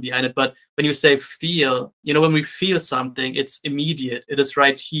intention behind it, but when you say feel, you know, when we feel something, it's immediate. It is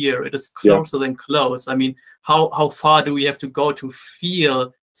right here. It is closer than close. I mean, how far do we have to go to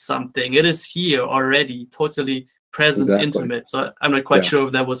feel something? It is here already, totally present, intimate. So I'm not quite sure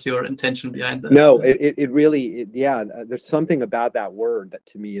if that was your intention behind that. No, it really, there's something about that word that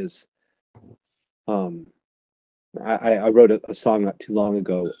to me is, I wrote a song not too long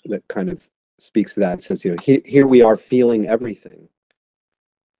ago that kind of speaks to that. It says, you know, here we are feeling everything.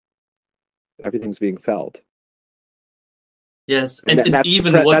 Everything's being felt. Yes, and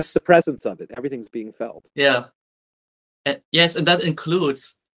even that's the presence of it. Everything's being felt. Yeah. Yes, and that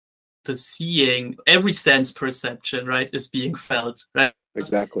includes the seeing. Every sense perception, right, is being felt, right?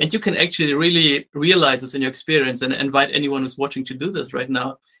 Exactly. And you can actually really realize this in your experience, and invite anyone who's watching to do this right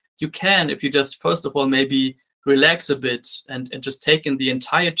now. You can, if you just, first of all, maybe relax a bit and just take in the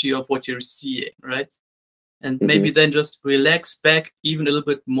entirety of what you're seeing, right? And maybe then just relax back even a little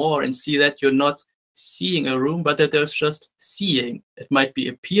bit more and see that you're not seeing a room, but that there's just seeing. It might be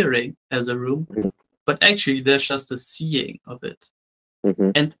appearing as a room, but actually there's just a seeing of it.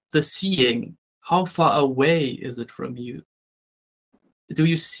 And the seeing, how far away is it from you? Do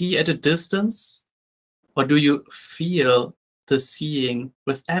you see at a distance, or do you feel the seeing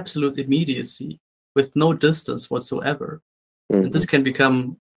with absolute immediacy, with no distance whatsoever? And this can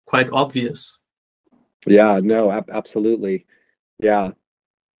become quite obvious. Yeah, no, absolutely. Yeah.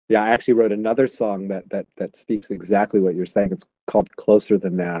 I actually wrote another song that speaks exactly what you're saying. It's called Closer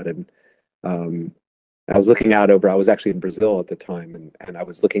Than That. And I was looking out over, I was actually in Brazil at the time, and I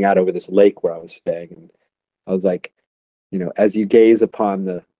was looking out over this lake where I was staying, and I was like, you know, as you gaze upon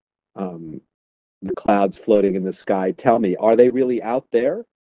the clouds floating in the sky, tell me, are they really out there,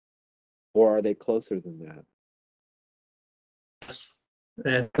 or are they closer than that? Yes,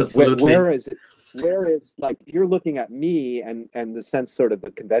 absolutely. Where is it? Where is, like, you're looking at me, and the sense, sort of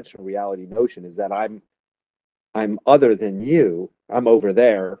the conventional reality notion is that I'm other than you. I'm over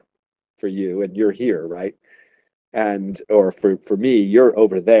there for you, and you're here, right? And or for me, you're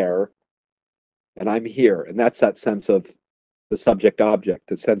over there, and I'm here, and that's that sense of the subject object,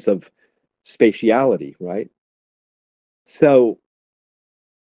 the sense of spatiality, right? So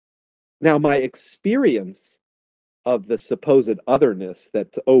now my experience of the supposed otherness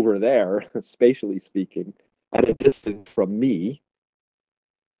that's over there, spatially speaking, at a distance from me,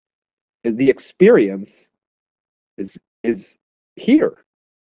 the experience is here.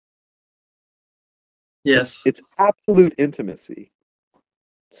 Yes. It's absolute intimacy.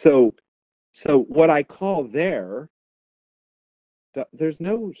 So what I call there, there's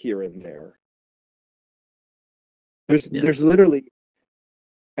no here and there. There's literally,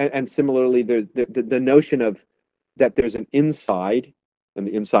 and similarly, the notion of that there's an inside, and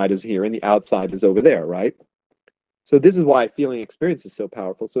the inside is here, and the outside is over there, right? So this is why feeling experience is so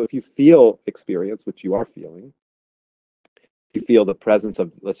powerful. So if you feel experience, which you are feeling, you feel the presence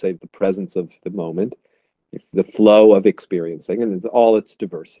of, let's say, the presence of the moment, if the flow of experiencing, and it's all its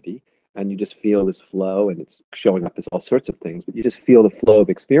diversity, and you just feel this flow, and it's showing up as all sorts of things, but you just feel the flow of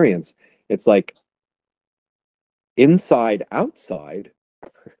experience. It's like inside, outside.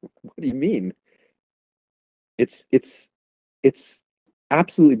 What do you mean? It's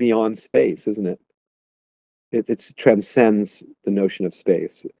absolutely beyond space, isn't it? It transcends the notion of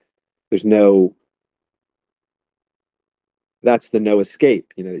space. There's no, that's the no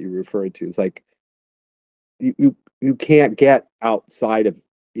escape, that you referred to. It's like you can't get outside of,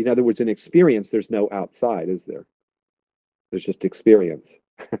 in other words, in experience, there's no outside, is there? There's just experience.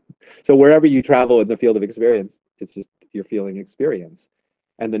 So wherever you travel in the field of experience, it's just you're feeling experience.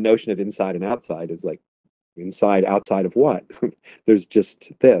 And the notion of inside and outside is like, inside, outside of what? There's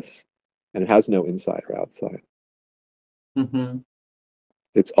just this, and it has no inside or outside. Mm-hmm.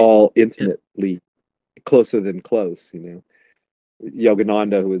 It's all infinitely closer than close,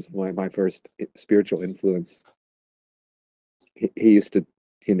 Yogananda, who was my first spiritual influence, he used to,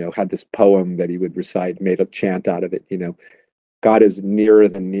 had this poem that he would recite, made a chant out of it, God is nearer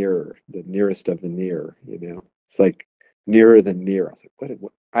than nearer, the nearest of the near, It's like nearer than near. I was like,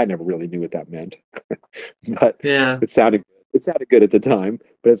 what? I never really knew what that meant. But it sounded good at the time,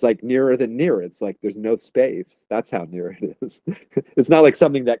 but it's like nearer than near. It's like there's no space. That's how near it is. It's not like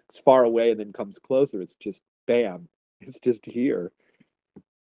something that's far away and then comes closer. It's just bam. It's just here.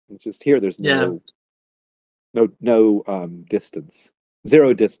 It's just here. There's no distance,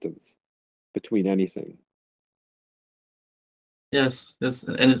 zero distance between anything. Yes,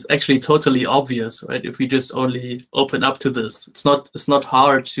 and it's actually totally obvious, right? If we just only open up to this, it's not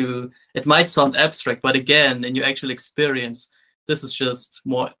hard to. It might sound abstract, but again, in your actual experience, this is just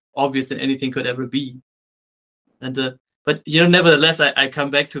more obvious than anything could ever be. And but nevertheless, I come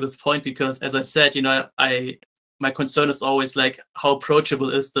back to this point because, as I said, my concern is always like, how approachable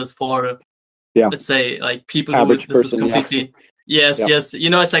is this for, let's say, like people average who this person, is completely yes.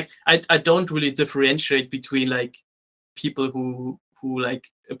 It's like I don't really differentiate between like people who like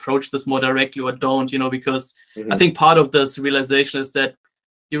approach this more directly or don't, because I think part of this realization is that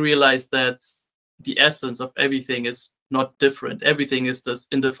you realize that the essence of everything is not different. Everything is this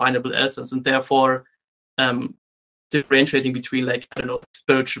indefinable essence, and therefore differentiating between, like, I don't know,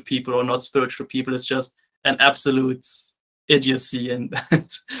 spiritual people or not spiritual people is just an absolute idiocy, and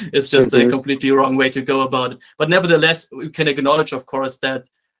it's just a completely wrong way to go about it. But nevertheless, we can acknowledge, of course, that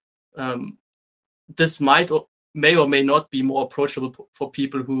this may or may not be more approachable for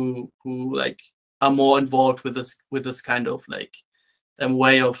people who like are more involved with this kind of like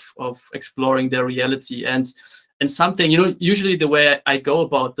way of exploring their reality. And something, usually the way I go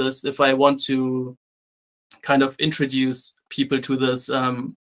about this, if I want to kind of introduce people to this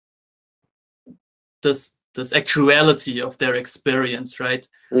this actuality of their experience, right,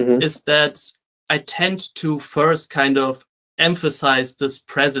 is that I tend to first kind of emphasize this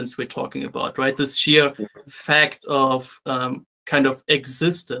presence we're talking about, right? This sheer fact of kind of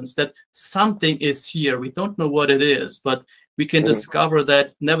existence, that something is here. We don't know what it is, but we can discover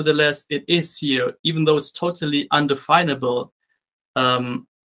that nevertheless it is here, even though it's totally undefinable. And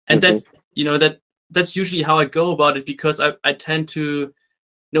that's usually how I go about it, because I tend to,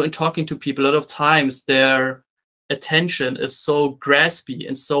 in talking to people, a lot of times their attention is so graspy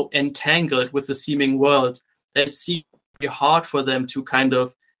and so entangled with the seeming world that it seems hard for them to kind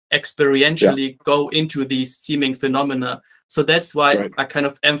of experientially go into these seeming phenomena. So that's why I kind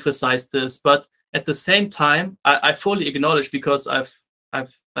of emphasize this. But at the same time, I fully acknowledge, because I've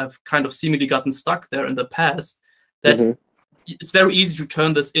kind of seemingly gotten stuck there in the past, that it's very easy to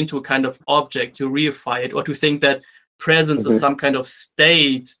turn this into a kind of object, to reify it, or to think that presence is some kind of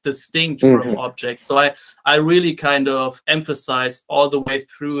state distinct from object. So I really kind of emphasize all the way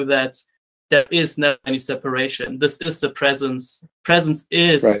through that there is never any separation. This is the presence. Presence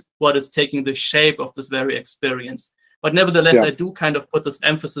is what is taking the shape of this very experience. But nevertheless, I do kind of put this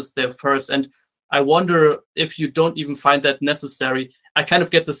emphasis there first. And I wonder if you don't even find that necessary. I kind of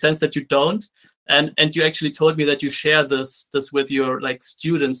get the sense that you don't. And you actually told me that you share this with your like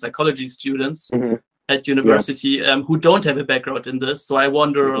students, psychology students at university, who don't have a background in this. So I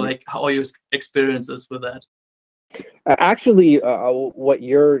wonder like, how are your experiences with that? Actually, what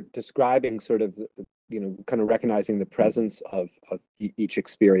you're describing, sort of, kind of recognizing the presence of each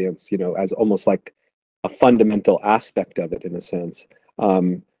experience, as almost like a fundamental aspect of it, in a sense.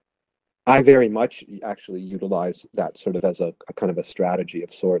 I very much actually utilize that sort of as a kind of a strategy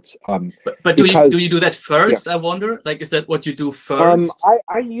of sorts. But do you do that first? Yeah. I wonder, like, is that what you do first?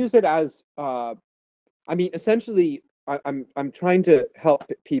 I use it as, I mean, essentially, I'm trying to help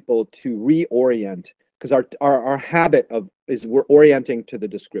people to reorient, because our habit is we're orienting to the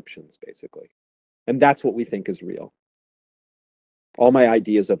descriptions, basically, and that's what we think is real. All my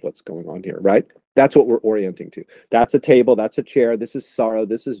ideas of what's going on here, right? That's what we're orienting to. That's a table, that's a chair, this is sorrow,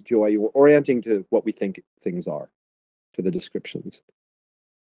 this is joy. We're orienting to what we think things are, to the descriptions.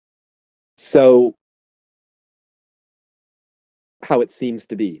 So, how it seems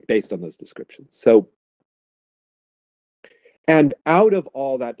to be based on those descriptions. So, and out of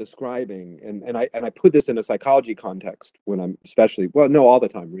all that describing, and I put this in a psychology context when I'm especially, well, no, all the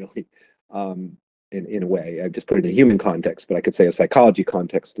time, really. In a way, I just put it in a human context, but I could say a psychology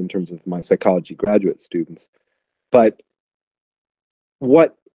context in terms of my psychology graduate students. But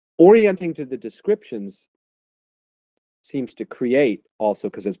what orienting to the descriptions seems to create also,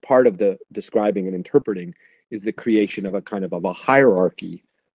 because as part of the describing and interpreting, is the creation of a kind of a hierarchy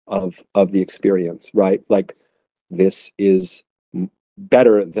of the experience, right? Like, this is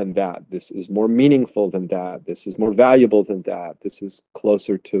better than that. This is more meaningful than that. This is more valuable than that. This is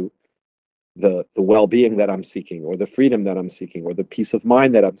closer to the well-being that I'm seeking, or the freedom that I'm seeking, or the peace of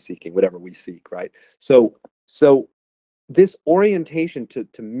mind that I'm seeking, whatever we seek, right? So this orientation to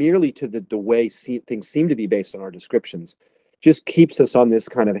merely to the way things seem to be based on our descriptions just keeps us on this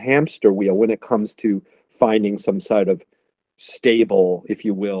kind of hamster wheel when it comes to finding some sort of stable, if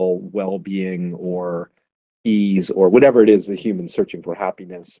you will, well-being or ease, or whatever it is the human's searching for,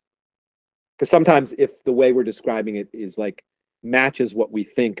 happiness. Because sometimes if the way we're describing it is like matches what we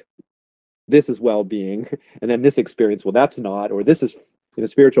think this is well-being, and then this experience, well, that's not, or this is, in a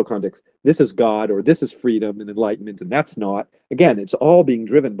spiritual context, this is God, or this is freedom and enlightenment, and that's not. Again, it's all being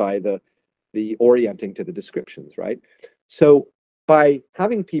driven by the orienting to the descriptions, right? So by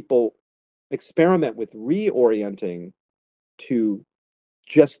having people experiment with reorienting to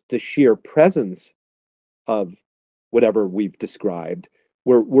just the sheer presence of whatever we've described,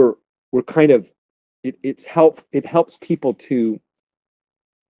 we're kind of, it helps people to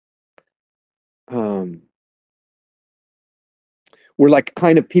we're like,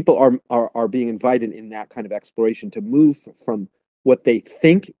 kind of, people are being invited in that kind of exploration to move from what they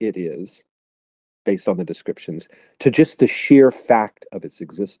think it is based on the descriptions to just the sheer fact of its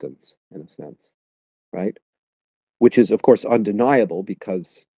existence, in a sense, right? Which is, of course, undeniable,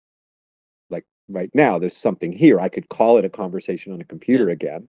 because, like, right now there's something here. I could call it a conversation on a computer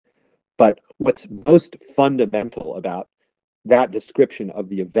again, but what's most fundamental about that description of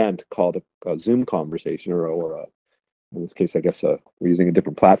the event, called a Zoom conversation, or a, in this case, I guess we're using a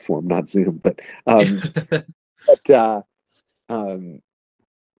different platform, not Zoom, but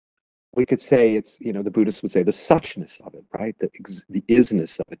we could say it's, the Buddhists would say the suchness of it, right? The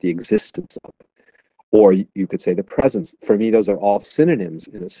isness of it, the existence of it. Or you could say the presence. For me, those are all synonyms,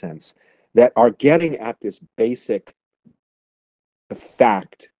 in a sense, that are getting at this basic, the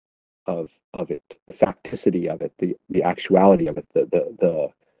fact of it, the facticity of it, the actuality of it, the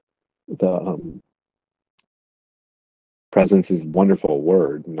presence is a wonderful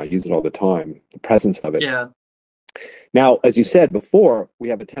word, and I use it all the time. The presence of it. Yeah. Now, as you said before, we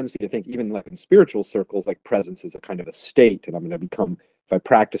have a tendency to think, even like in spiritual circles, like presence is a kind of a state, and I'm going to become, if I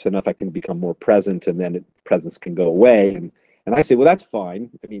practice enough, I can become more present, and then presence can go away. And I say, well, that's fine.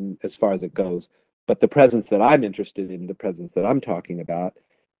 I mean, as far as it goes. But the presence that I'm interested in, the presence that I'm talking about,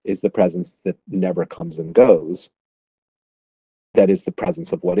 is the presence that never comes and goes. That is the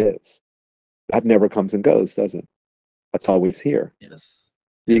presence of what is. That never comes and goes, does it? That's always here. Yes.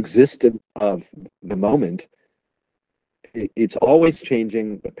 The existence of the moment, it's always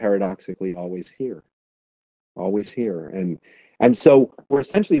changing, but paradoxically always here. Always here. And so we're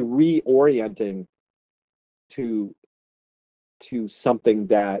essentially reorienting to something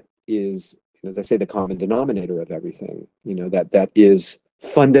that is, as I say, the common denominator of everything, that is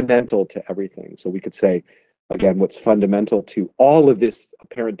fundamental to everything. So we could say, again, what's fundamental to all of this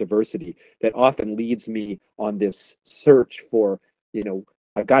apparent diversity that often leads me on this search for,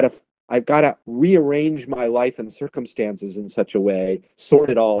 I've got to rearrange my life and circumstances in such a way,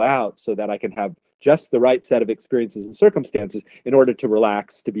 sort it all out so that I can have just the right set of experiences and circumstances in order to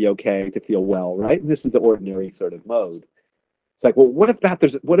relax, to be okay, to feel well, right? And this is the ordinary sort of mode. It's like, well, what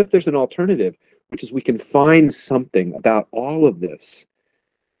if there's an alternative, which is we can find something about all of this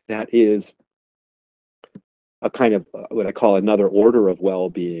that is a kind of what I call another order of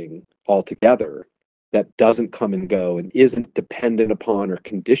well-being altogether, that doesn't come and go and isn't dependent upon or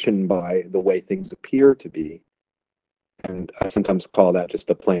conditioned by the way things appear to be. And I sometimes call that just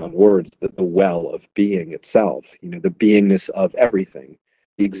a play on words, the well of being itself, the beingness of everything,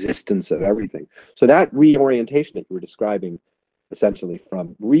 the existence of everything. So that reorientation that you were describing, essentially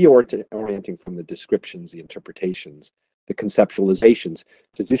from reorienting from the descriptions, the interpretations, the conceptualizations,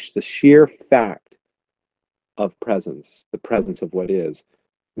 to just the sheer fact of presence, the presence of what is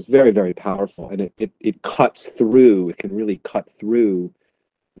very, very powerful. And it cuts through, it can really cut through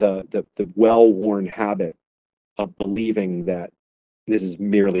the well-worn habit of believing that this is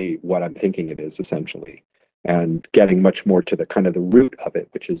merely what I'm thinking it is, essentially, and getting much more to the kind of the root of it,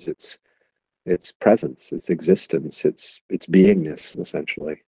 which is its presence, its existence, its beingness,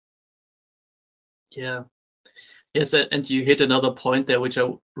 essentially. Yeah. Yes, and you hit another point there, which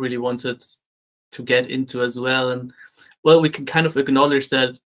I really wanted to get into as well. And well, we can kind of acknowledge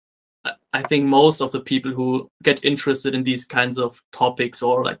that I think most of the people who get interested in these kinds of topics,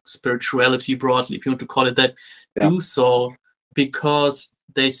 or like spirituality broadly, if you want to call it that, do so because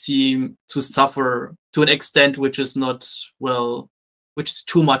they seem to suffer to an extent which is not, well, which is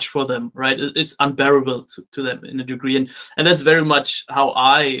too much for them, right? It's unbearable to them in a degree. And that's very much how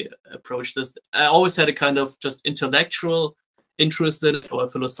I approach this. I always had a kind of just intellectual interest in it, or a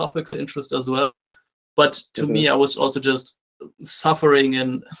philosophical interest as well. But to me, I was also just suffering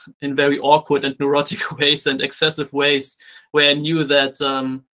in very awkward and neurotic ways and excessive ways, where I knew that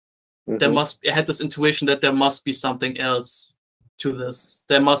I had this intuition that there must be something else to this.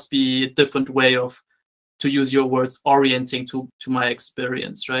 There must be a different way of, to use your words, orienting to my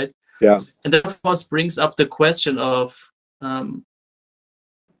experience, right? Yeah. And that of course brings up the question of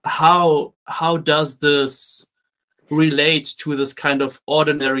how does this relate to this kind of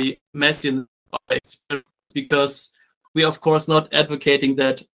ordinary messiness of experience? Because we are of course not advocating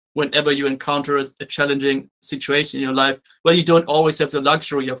that whenever you encounter a challenging situation in your life, well, you don't always have the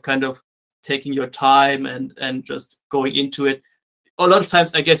luxury of kind of taking your time and just going into it. A lot of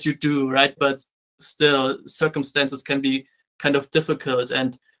times, I guess you do, right? But still, circumstances can be kind of difficult,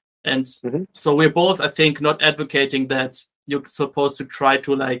 and so we're both, I think, not advocating that you're supposed to try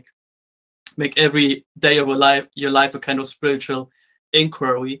to like make every day of your life a kind of spiritual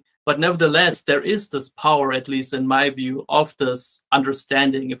inquiry. But nevertheless, there is this power, at least in my view, of this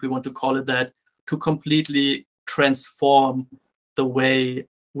understanding, if we want to call it that, to completely transform the way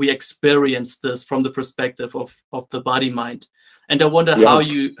we experience this from the perspective of the body mind. And I wonder how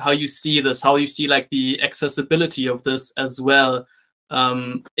you see this, how you see like the accessibility of this as well.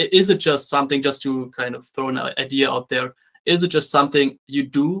 Is it just something, just to kind of throw an idea out there, is it just something you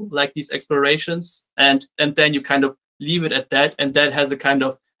do, like these explorations, and then you kind of leave it at that, and that has a kind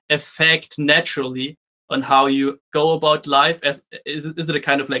of effect naturally on how you go about life? Is it a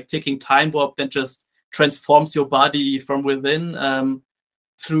kind of like ticking time bomb that just transforms your body from within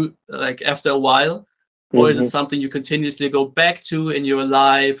through, like, after a while? Or is it something you continuously go back to in your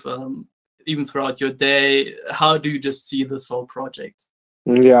life, even throughout your day? How do you just see this whole project?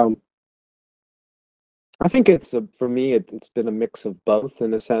 Yeah, I think for me, it's been a mix of both,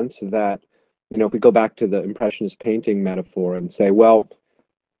 in a sense that, if we go back to the Impressionist painting metaphor and say, well,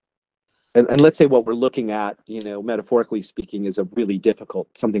 and let's say what we're looking at, metaphorically speaking, is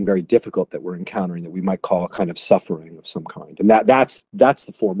something very difficult that we're encountering, that we might call a kind of suffering of some kind. And that's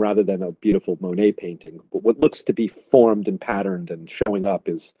the form, rather than a beautiful Monet painting. But what looks to be formed and patterned and showing up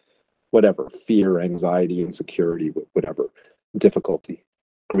is whatever, fear, anxiety, insecurity, whatever, difficulty,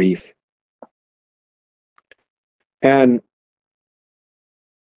 grief. And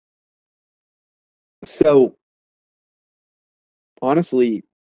so, honestly,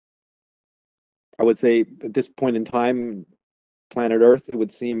 I would say at this point in time, planet Earth, it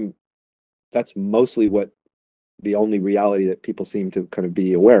would seem that's mostly the only reality that people seem to kind of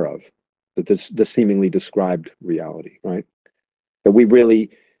be aware of, that the seemingly described reality, right? That we really,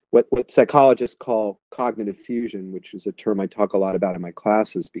 what psychologists call cognitive fusion, which is a term I talk a lot about in my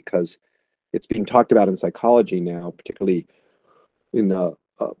classes, because it's being talked about in psychology now, particularly in a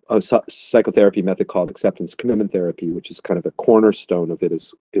psychotherapy method called acceptance commitment therapy, which is kind of a cornerstone of it,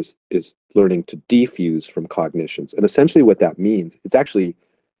 is learning to defuse from cognitions. And essentially what that means, it's actually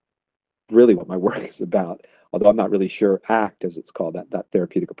really what my work is about, although I'm not really sure ACT, as it's called, that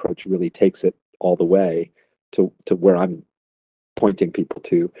therapeutic approach really takes it all the way to where I'm pointing people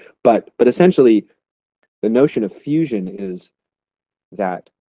to. But essentially, the notion of fusion is that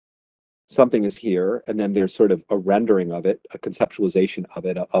something is here, and then there's sort of a rendering of it, a conceptualization of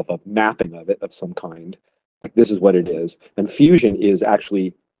it, of a mapping of it of some kind. Like, this is what it is. And fusion is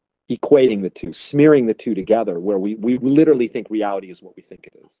actually equating the two, smearing the two together, where we literally think reality is what we think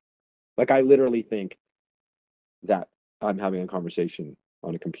it is. Like I literally think that I'm having a conversation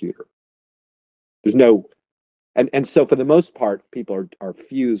on a computer. There's no, and so for the most part, people are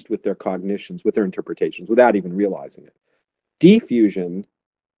fused with their cognitions, with their interpretations, without even realizing it. Defusion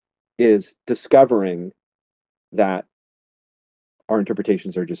is discovering that our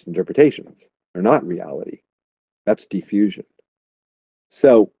interpretations are just interpretations. They're not reality. That's defusion.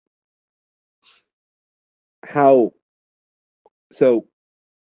 So so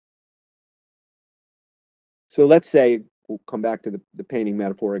let's say we'll come back to the painting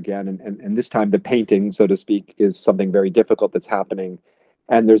metaphor again, and this time the painting, so to speak, is something very difficult that's happening.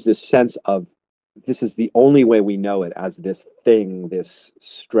 And there's this sense of this is the only way we know it, as this thing, this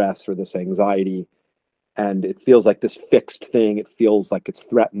stress or this anxiety. And it feels like this fixed thing. It feels like it's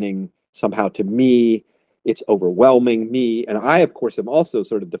threatening somehow to me. It's overwhelming me. And I, of course, am also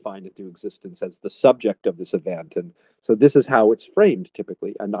sort of defined into existence as the subject of this event. And so this is how it's framed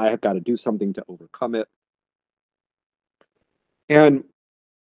typically. And I have got to do something to overcome it. And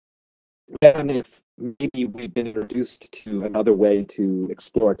then if maybe we've been introduced to another way to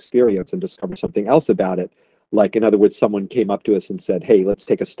explore experience and discover something else about it, like in other words, someone came up to us and said, hey, let's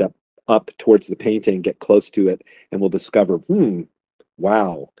take a step up towards the painting, get close to it, and we'll discover,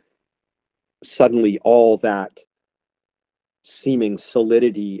 wow, suddenly all that seeming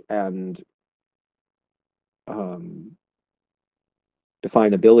solidity and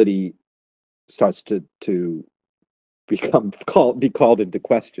definability starts to be called into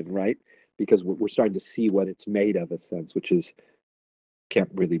question, right? Because we're starting to see what it's made of, a sense, which is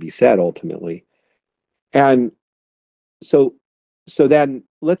can't really be said ultimately. And so then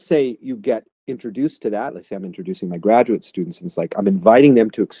let's say you get introduced to that. Let's say I'm introducing my graduate students, and it's like I'm inviting them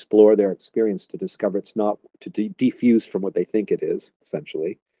to explore their experience, to discover it's not, to defuse from what they think it is,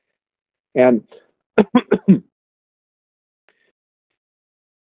 essentially. And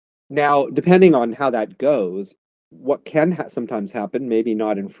now, depending on how that goes, what can sometimes happen, maybe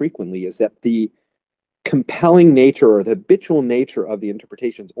not infrequently, is that the compelling nature or the habitual nature of the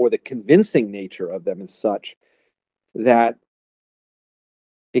interpretations, or the convincing nature of them, is such that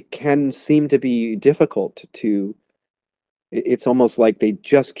it can seem to be difficult to, it's almost like they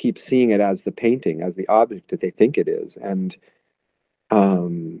just keep seeing it as the painting, as the object that they think it is. And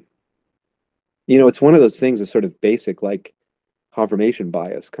it's one of those things that's sort of basic, like confirmation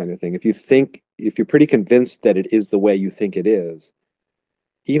bias kind of thing. If you're pretty convinced that it is the way you think it is,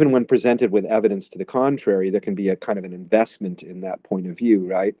 even when presented with evidence to the contrary, there can be a kind of an investment in that point of view,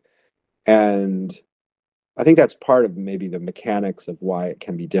 right? And I think that's part of maybe the mechanics of why it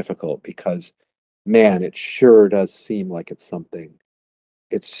can be difficult, because, man, it sure does seem like it's something.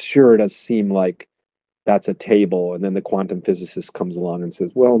 It sure does seem like that's a table, and then the quantum physicist comes along and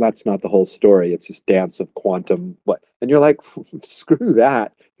says, well, that's not the whole story. It's this dance of quantum what? And you're like, screw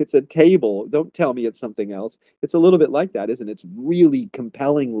that. It's a table. Don't tell me it's something else. It's a little bit like that, isn't it? It's really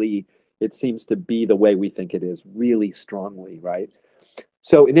compellingly, it seems to be the way we think it is, really strongly, right?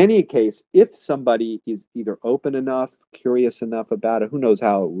 So in any case, if somebody is either open enough, curious enough about it, who knows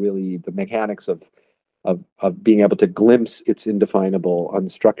how really the mechanics of being able to glimpse its indefinable,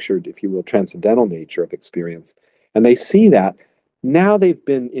 unstructured, if you will, transcendental nature of experience, and they see that, now they've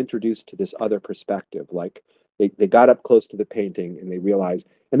been introduced to this other perspective. Like they got up close to the painting and they realize,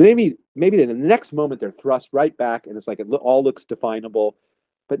 and maybe in the next moment they're thrust right back, and it's like it all looks definable.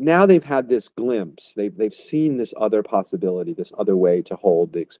 But now they've had this glimpse. They've seen this other possibility, this other way to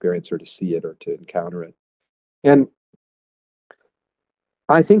hold the experience, or to see it, or to encounter it. And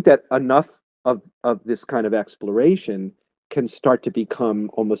I think that enough of this kind of exploration can start to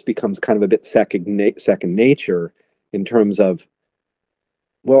becomes kind of a bit second nature, in terms of,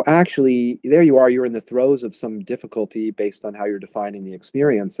 well, actually, there you are, you're in the throes of some difficulty based on how you're defining the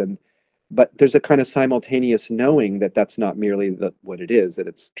experience. But there's a kind of simultaneous knowing that that's not merely what it is, that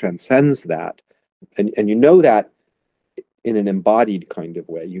it transcends that. And you know that in an embodied kind of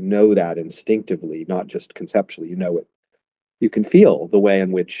way. You know that instinctively, not just conceptually. You know it. You can feel the way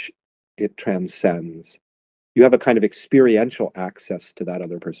in which it transcends. You have a kind of experiential access to that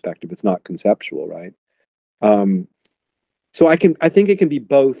other perspective. It's not conceptual, right? So I think it can be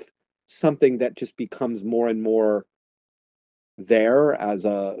both something that just becomes more and more there as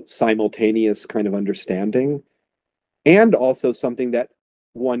a simultaneous kind of understanding, and also something that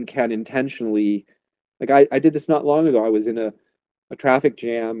one can intentionally, like I did this not long ago. I was in a traffic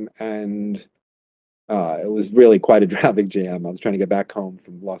jam, and it was really quite a traffic jam. I was trying to get back home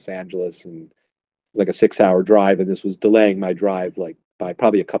from Los Angeles, and it was like a 6-hour drive, and this was delaying my drive like by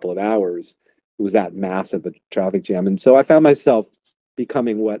probably a couple of hours. It was that massive a traffic jam. And so I found myself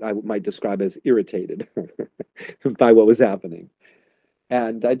becoming what I might describe as irritated by what was happening.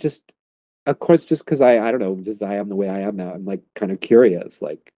 And I just, of course, just because I don't know, just I am the way I am now, I'm like kind of curious.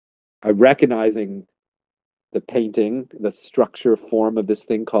 Like I'm recognizing the painting, the structure form of this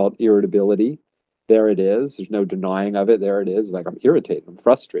thing called irritability. There it is. There's no denying of it. There it is. Like I'm irritated. I'm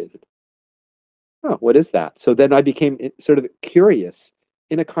frustrated. Oh, what is that? So then I became sort of curious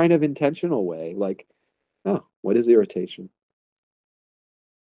in a kind of intentional way. Like, oh, what is irritation?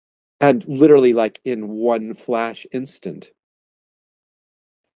 And literally, like in one flash instant,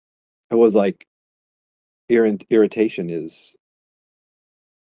 I was like, irritation is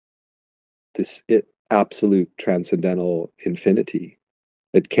this absolute transcendental infinity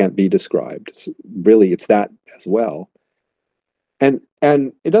that can't be described. Really, it's that as well. And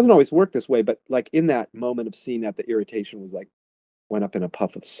it doesn't always work this way, but like in that moment of seeing that, the irritation was like went up in a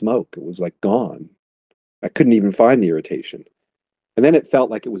puff of smoke. It was like gone. I couldn't even find the irritation. And then it felt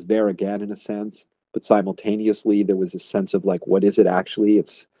like it was there again in a sense, but simultaneously there was a sense of like, what is it actually?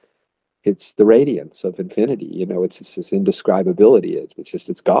 It's the radiance of infinity, you know, it's this indescribability.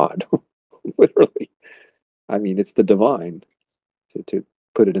 It's God, literally. I mean, it's the divine, to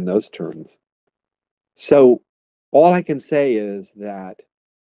put it in those terms. So all I can say is that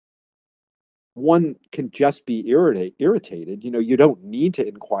one can just be irritated. You know, you don't need to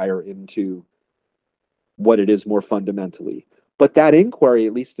inquire into what it is more fundamentally. But that inquiry,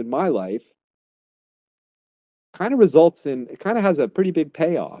 at least in my life, kind of results in, it kind of has a pretty big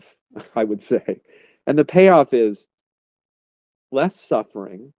payoff, I would say. And the payoff is less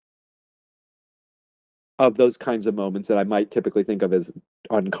suffering of those kinds of moments that I might typically think of as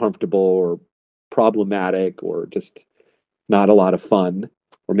uncomfortable or problematic or just not a lot of fun,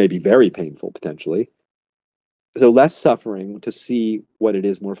 or maybe very painful potentially. So less suffering to see what it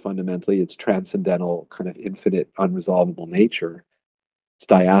is more fundamentally, its transcendental, kind of infinite, unresolvable nature, its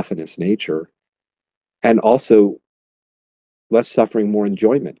diaphanous nature, and also less suffering, more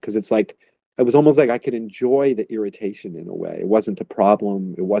enjoyment, because it's like, it was almost like I could enjoy the irritation in a way. It wasn't a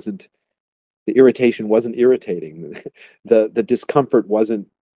problem. It wasn't, the irritation wasn't irritating. The discomfort wasn't,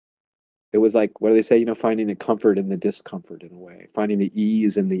 it was like, what do they say? You know, finding the comfort in the discomfort in a way, finding the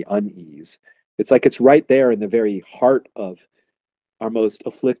ease in the unease. It's like it's right there in the very heart of our most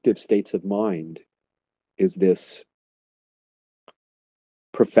afflictive states of mind, is this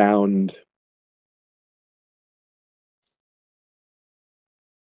profound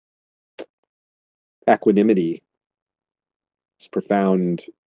equanimity, this profound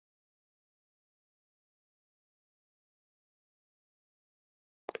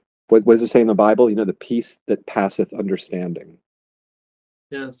what does it say in the Bible? You know, the peace that passeth understanding.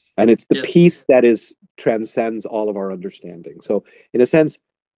 Yes. And it's the Yes. peace that is transcends all of our understanding. So in a sense,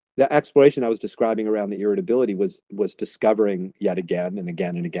 the exploration I was describing around the irritability was discovering yet again and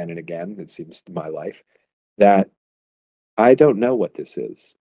again and again and again, it seems to my life, that I don't know what this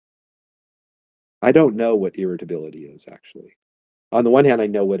is. I don't know what irritability is, actually. On the one hand, I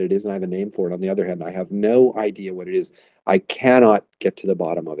know what it is and I have a name for it. On the other hand, I have no idea what it is. I cannot get to the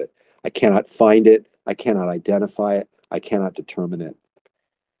bottom of it. I cannot find it. I cannot identify it. I cannot determine it.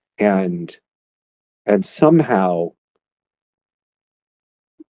 And somehow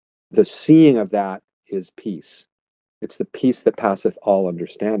the seeing of that is peace. It's the peace that passeth all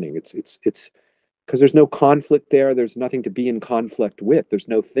understanding. It's because there's no conflict there. There's nothing to be in conflict with. There's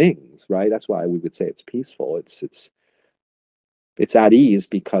no things, right? That's why we would say it's peaceful. It's at ease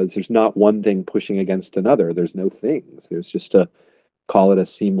because there's not one thing pushing against another. There's no things. There's just call it a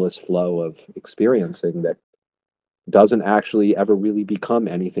seamless flow of experiencing that doesn't actually ever really become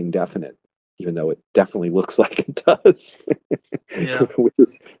anything definite, even though it definitely looks like it does. Yeah. Which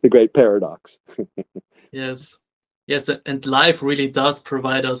is the great paradox. Yes. Yes, and life really does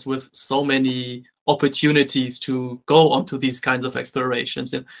provide us with so many opportunities to go onto these kinds of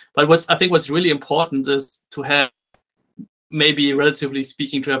explorations. But I think what's really important is to have, maybe relatively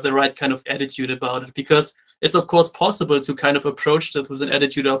speaking, to have the right kind of attitude about it, because it's of course possible to kind of approach this with an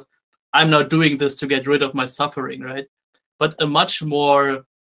attitude of, I'm not doing this to get rid of my suffering, right? But a much more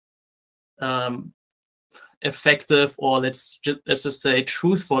effective, or let's just say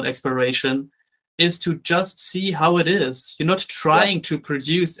truthful exploration, is to just see how it is. You're not trying to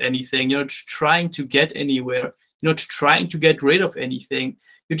produce anything. You're not trying to get anywhere. You're not trying to get rid of anything.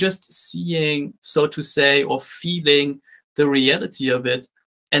 You're just seeing, so to say, or feeling the reality of it.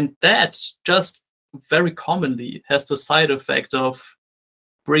 And that just very commonly has the side effect of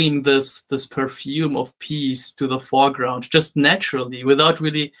bringing this perfume of peace to the foreground, just naturally, without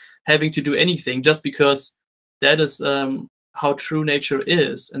really having to do anything, just because that is how true nature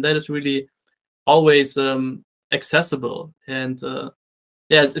is. And that is really always accessible. And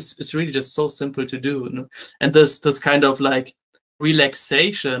yeah, it's really just so simple to do, you know? And this kind of like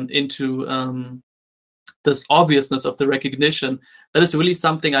relaxation into this obviousness of the recognition, that is really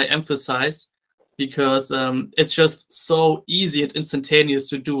something I emphasize, because it's just so easy and instantaneous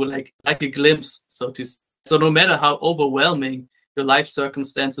to do, like a glimpse, so to say. So no matter how overwhelming your life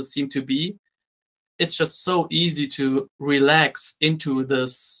circumstances seem to be, it's just so easy to relax into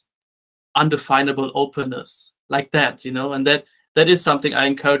this undefinable openness like that, you know. And that is something I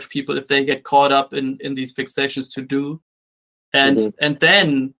encourage people, if they get caught up in these fixations, to do. And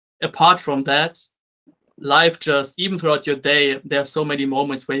then apart from that, life, just even throughout your day, there are so many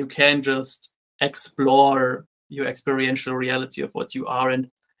moments where you can just explore your experiential reality of what you are, and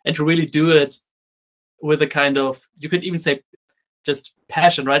to really do it with a kind of, you could even say, just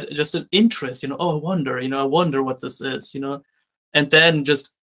passion, right? Just an interest, you know. Oh, I wonder, you know, I wonder what this is, you know. And then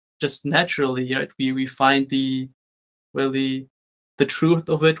just naturally, right, we find the, well, the truth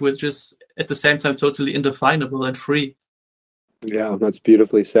of it, which is at the same time totally indefinable and free. Yeah, that's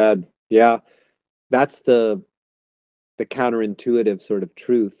beautifully said. Yeah, that's the counterintuitive sort of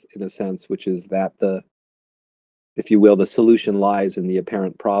truth, in a sense, which is that the, if you will, the solution lies in the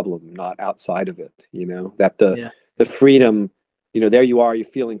apparent problem, not outside of it. You know, that the freedom, you know, there you are, you're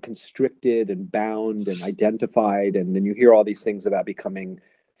feeling constricted and bound and identified, and then you hear all these things about becoming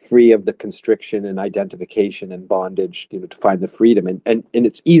free of the constriction and identification and bondage, you know, to find the freedom. And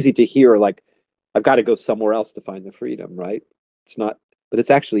it's easy to hear, like, I've got to go somewhere else to find the freedom, right? It's not, but it's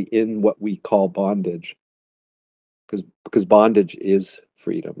actually in what we call bondage, because bondage is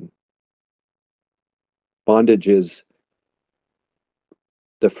freedom. Bondage is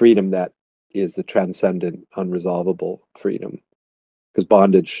the freedom that is the transcendent, unresolvable freedom. Because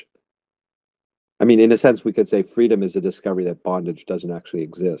bondage, I mean, in a sense, we could say freedom is a discovery that bondage doesn't actually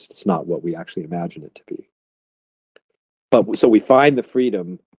exist. It's not what we actually imagine it to be. But so we find the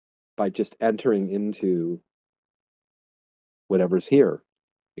freedom by just entering into whatever's here,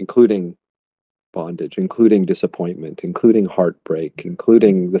 including bondage, including disappointment, including heartbreak,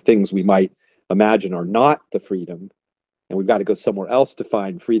 including the things we might imagine are not the freedom, and we've got to go somewhere else to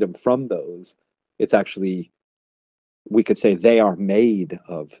find freedom from those. It's actually, we could say, they are made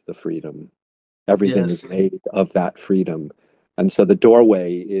of the freedom. Everything is made of that freedom. And so the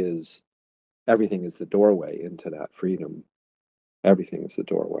doorway is, everything is the doorway into that freedom. Everything is the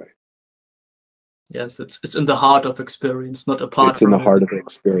doorway. Yes, it's in the heart of experience, not apart from it. It's in the heart of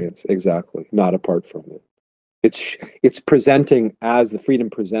experience, exactly, not apart from it. It's presenting as, the freedom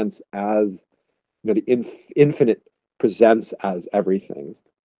presents as, you know, the infinite presents as everything.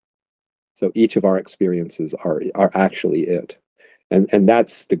 So each of our experiences are actually it. And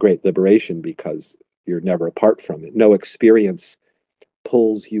that's the great liberation, because you're never apart from it. No experience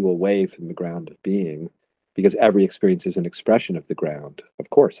pulls you away from the ground of being, because every experience is an expression of the ground. Of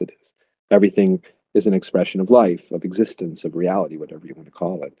course it is. Everything is an expression of life, of existence, of reality, whatever you want to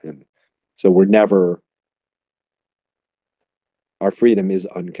call it. And so we're never, our freedom is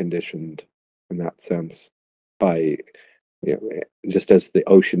unconditioned in that sense, by, you know, just as the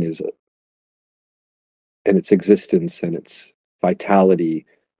ocean is, and its existence and its vitality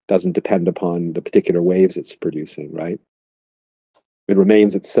doesn't depend upon the particular waves it's producing, right? It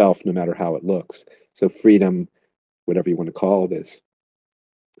remains itself no matter how it looks. So freedom, whatever you want to call this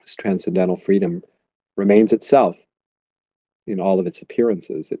transcendental freedom, remains itself in all of its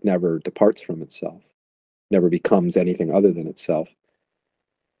appearances. It never departs from itself, never becomes anything other than itself.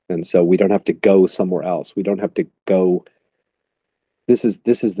 And so we don't have to go somewhere else. We don't have to go. This is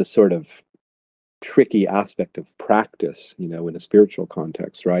the sort of tricky aspect of practice, you know, in a spiritual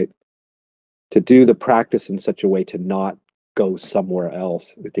context, right? To do the practice in such a way to not go somewhere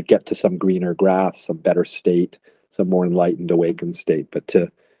else, to get to some greener grass, some better state, some more enlightened, awakened state, but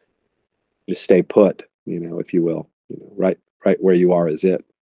to just stay put, you know, if you will, you know, right where you are is it.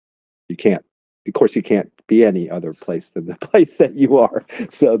 You can't, of course, you can't be any other place than the place that you are.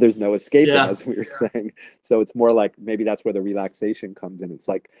 So there's no escaping, as we were saying. So it's more like, maybe that's where the relaxation comes in. It's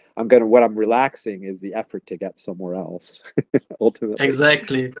like, what I'm relaxing is the effort to get somewhere else, ultimately.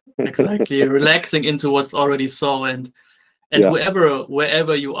 Exactly. Relaxing into what's already so. And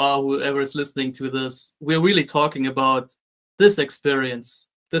wherever you are, whoever is listening to this, we're really talking about this experience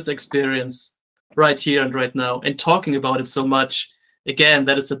right here and right now, and talking about it so much. Again,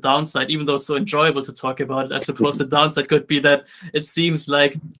 that is the downside. Even though it's so enjoyable to talk about it, I suppose the downside could be that it seems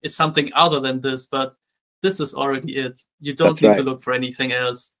like it's something other than this, but this is already it. You don't need to look for anything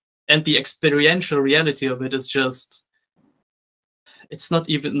else. And the experiential reality of it is just, it's not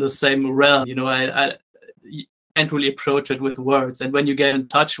even in the same realm. You know, I can't really approach it with words. And when you get in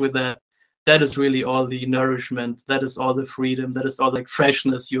touch with that, that is really all the nourishment, that is all the freedom, that is all like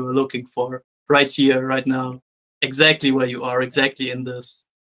freshness you are looking for right here, right now, exactly where you are, exactly in this.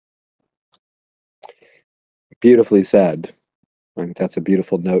 Beautifully said. I think that's a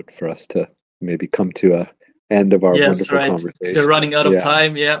beautiful note for us to maybe come to a end of our wonderful conversation. So running out of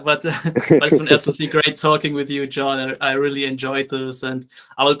time, but it's been absolutely great talking with you, John. I really enjoyed this, and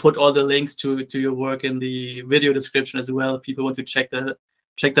I will put all the links to your work in the video description as well. If people want to check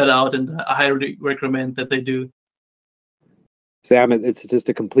that out, and I highly recommend that they do. Sam, it's just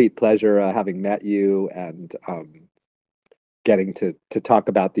a complete pleasure having met you and getting to talk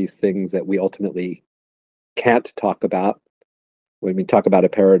about these things that we ultimately can't talk about when we talk about a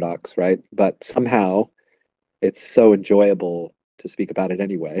paradox, right? But somehow it's so enjoyable to speak about it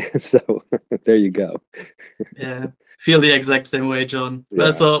anyway. So there you go. Yeah, feel the exact same way, John.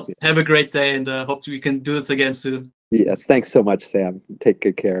 Well, so have a great day, and hope we can do this again soon. Yes, thanks so much, Sam. Take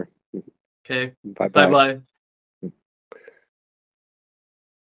good care. Okay, bye-bye.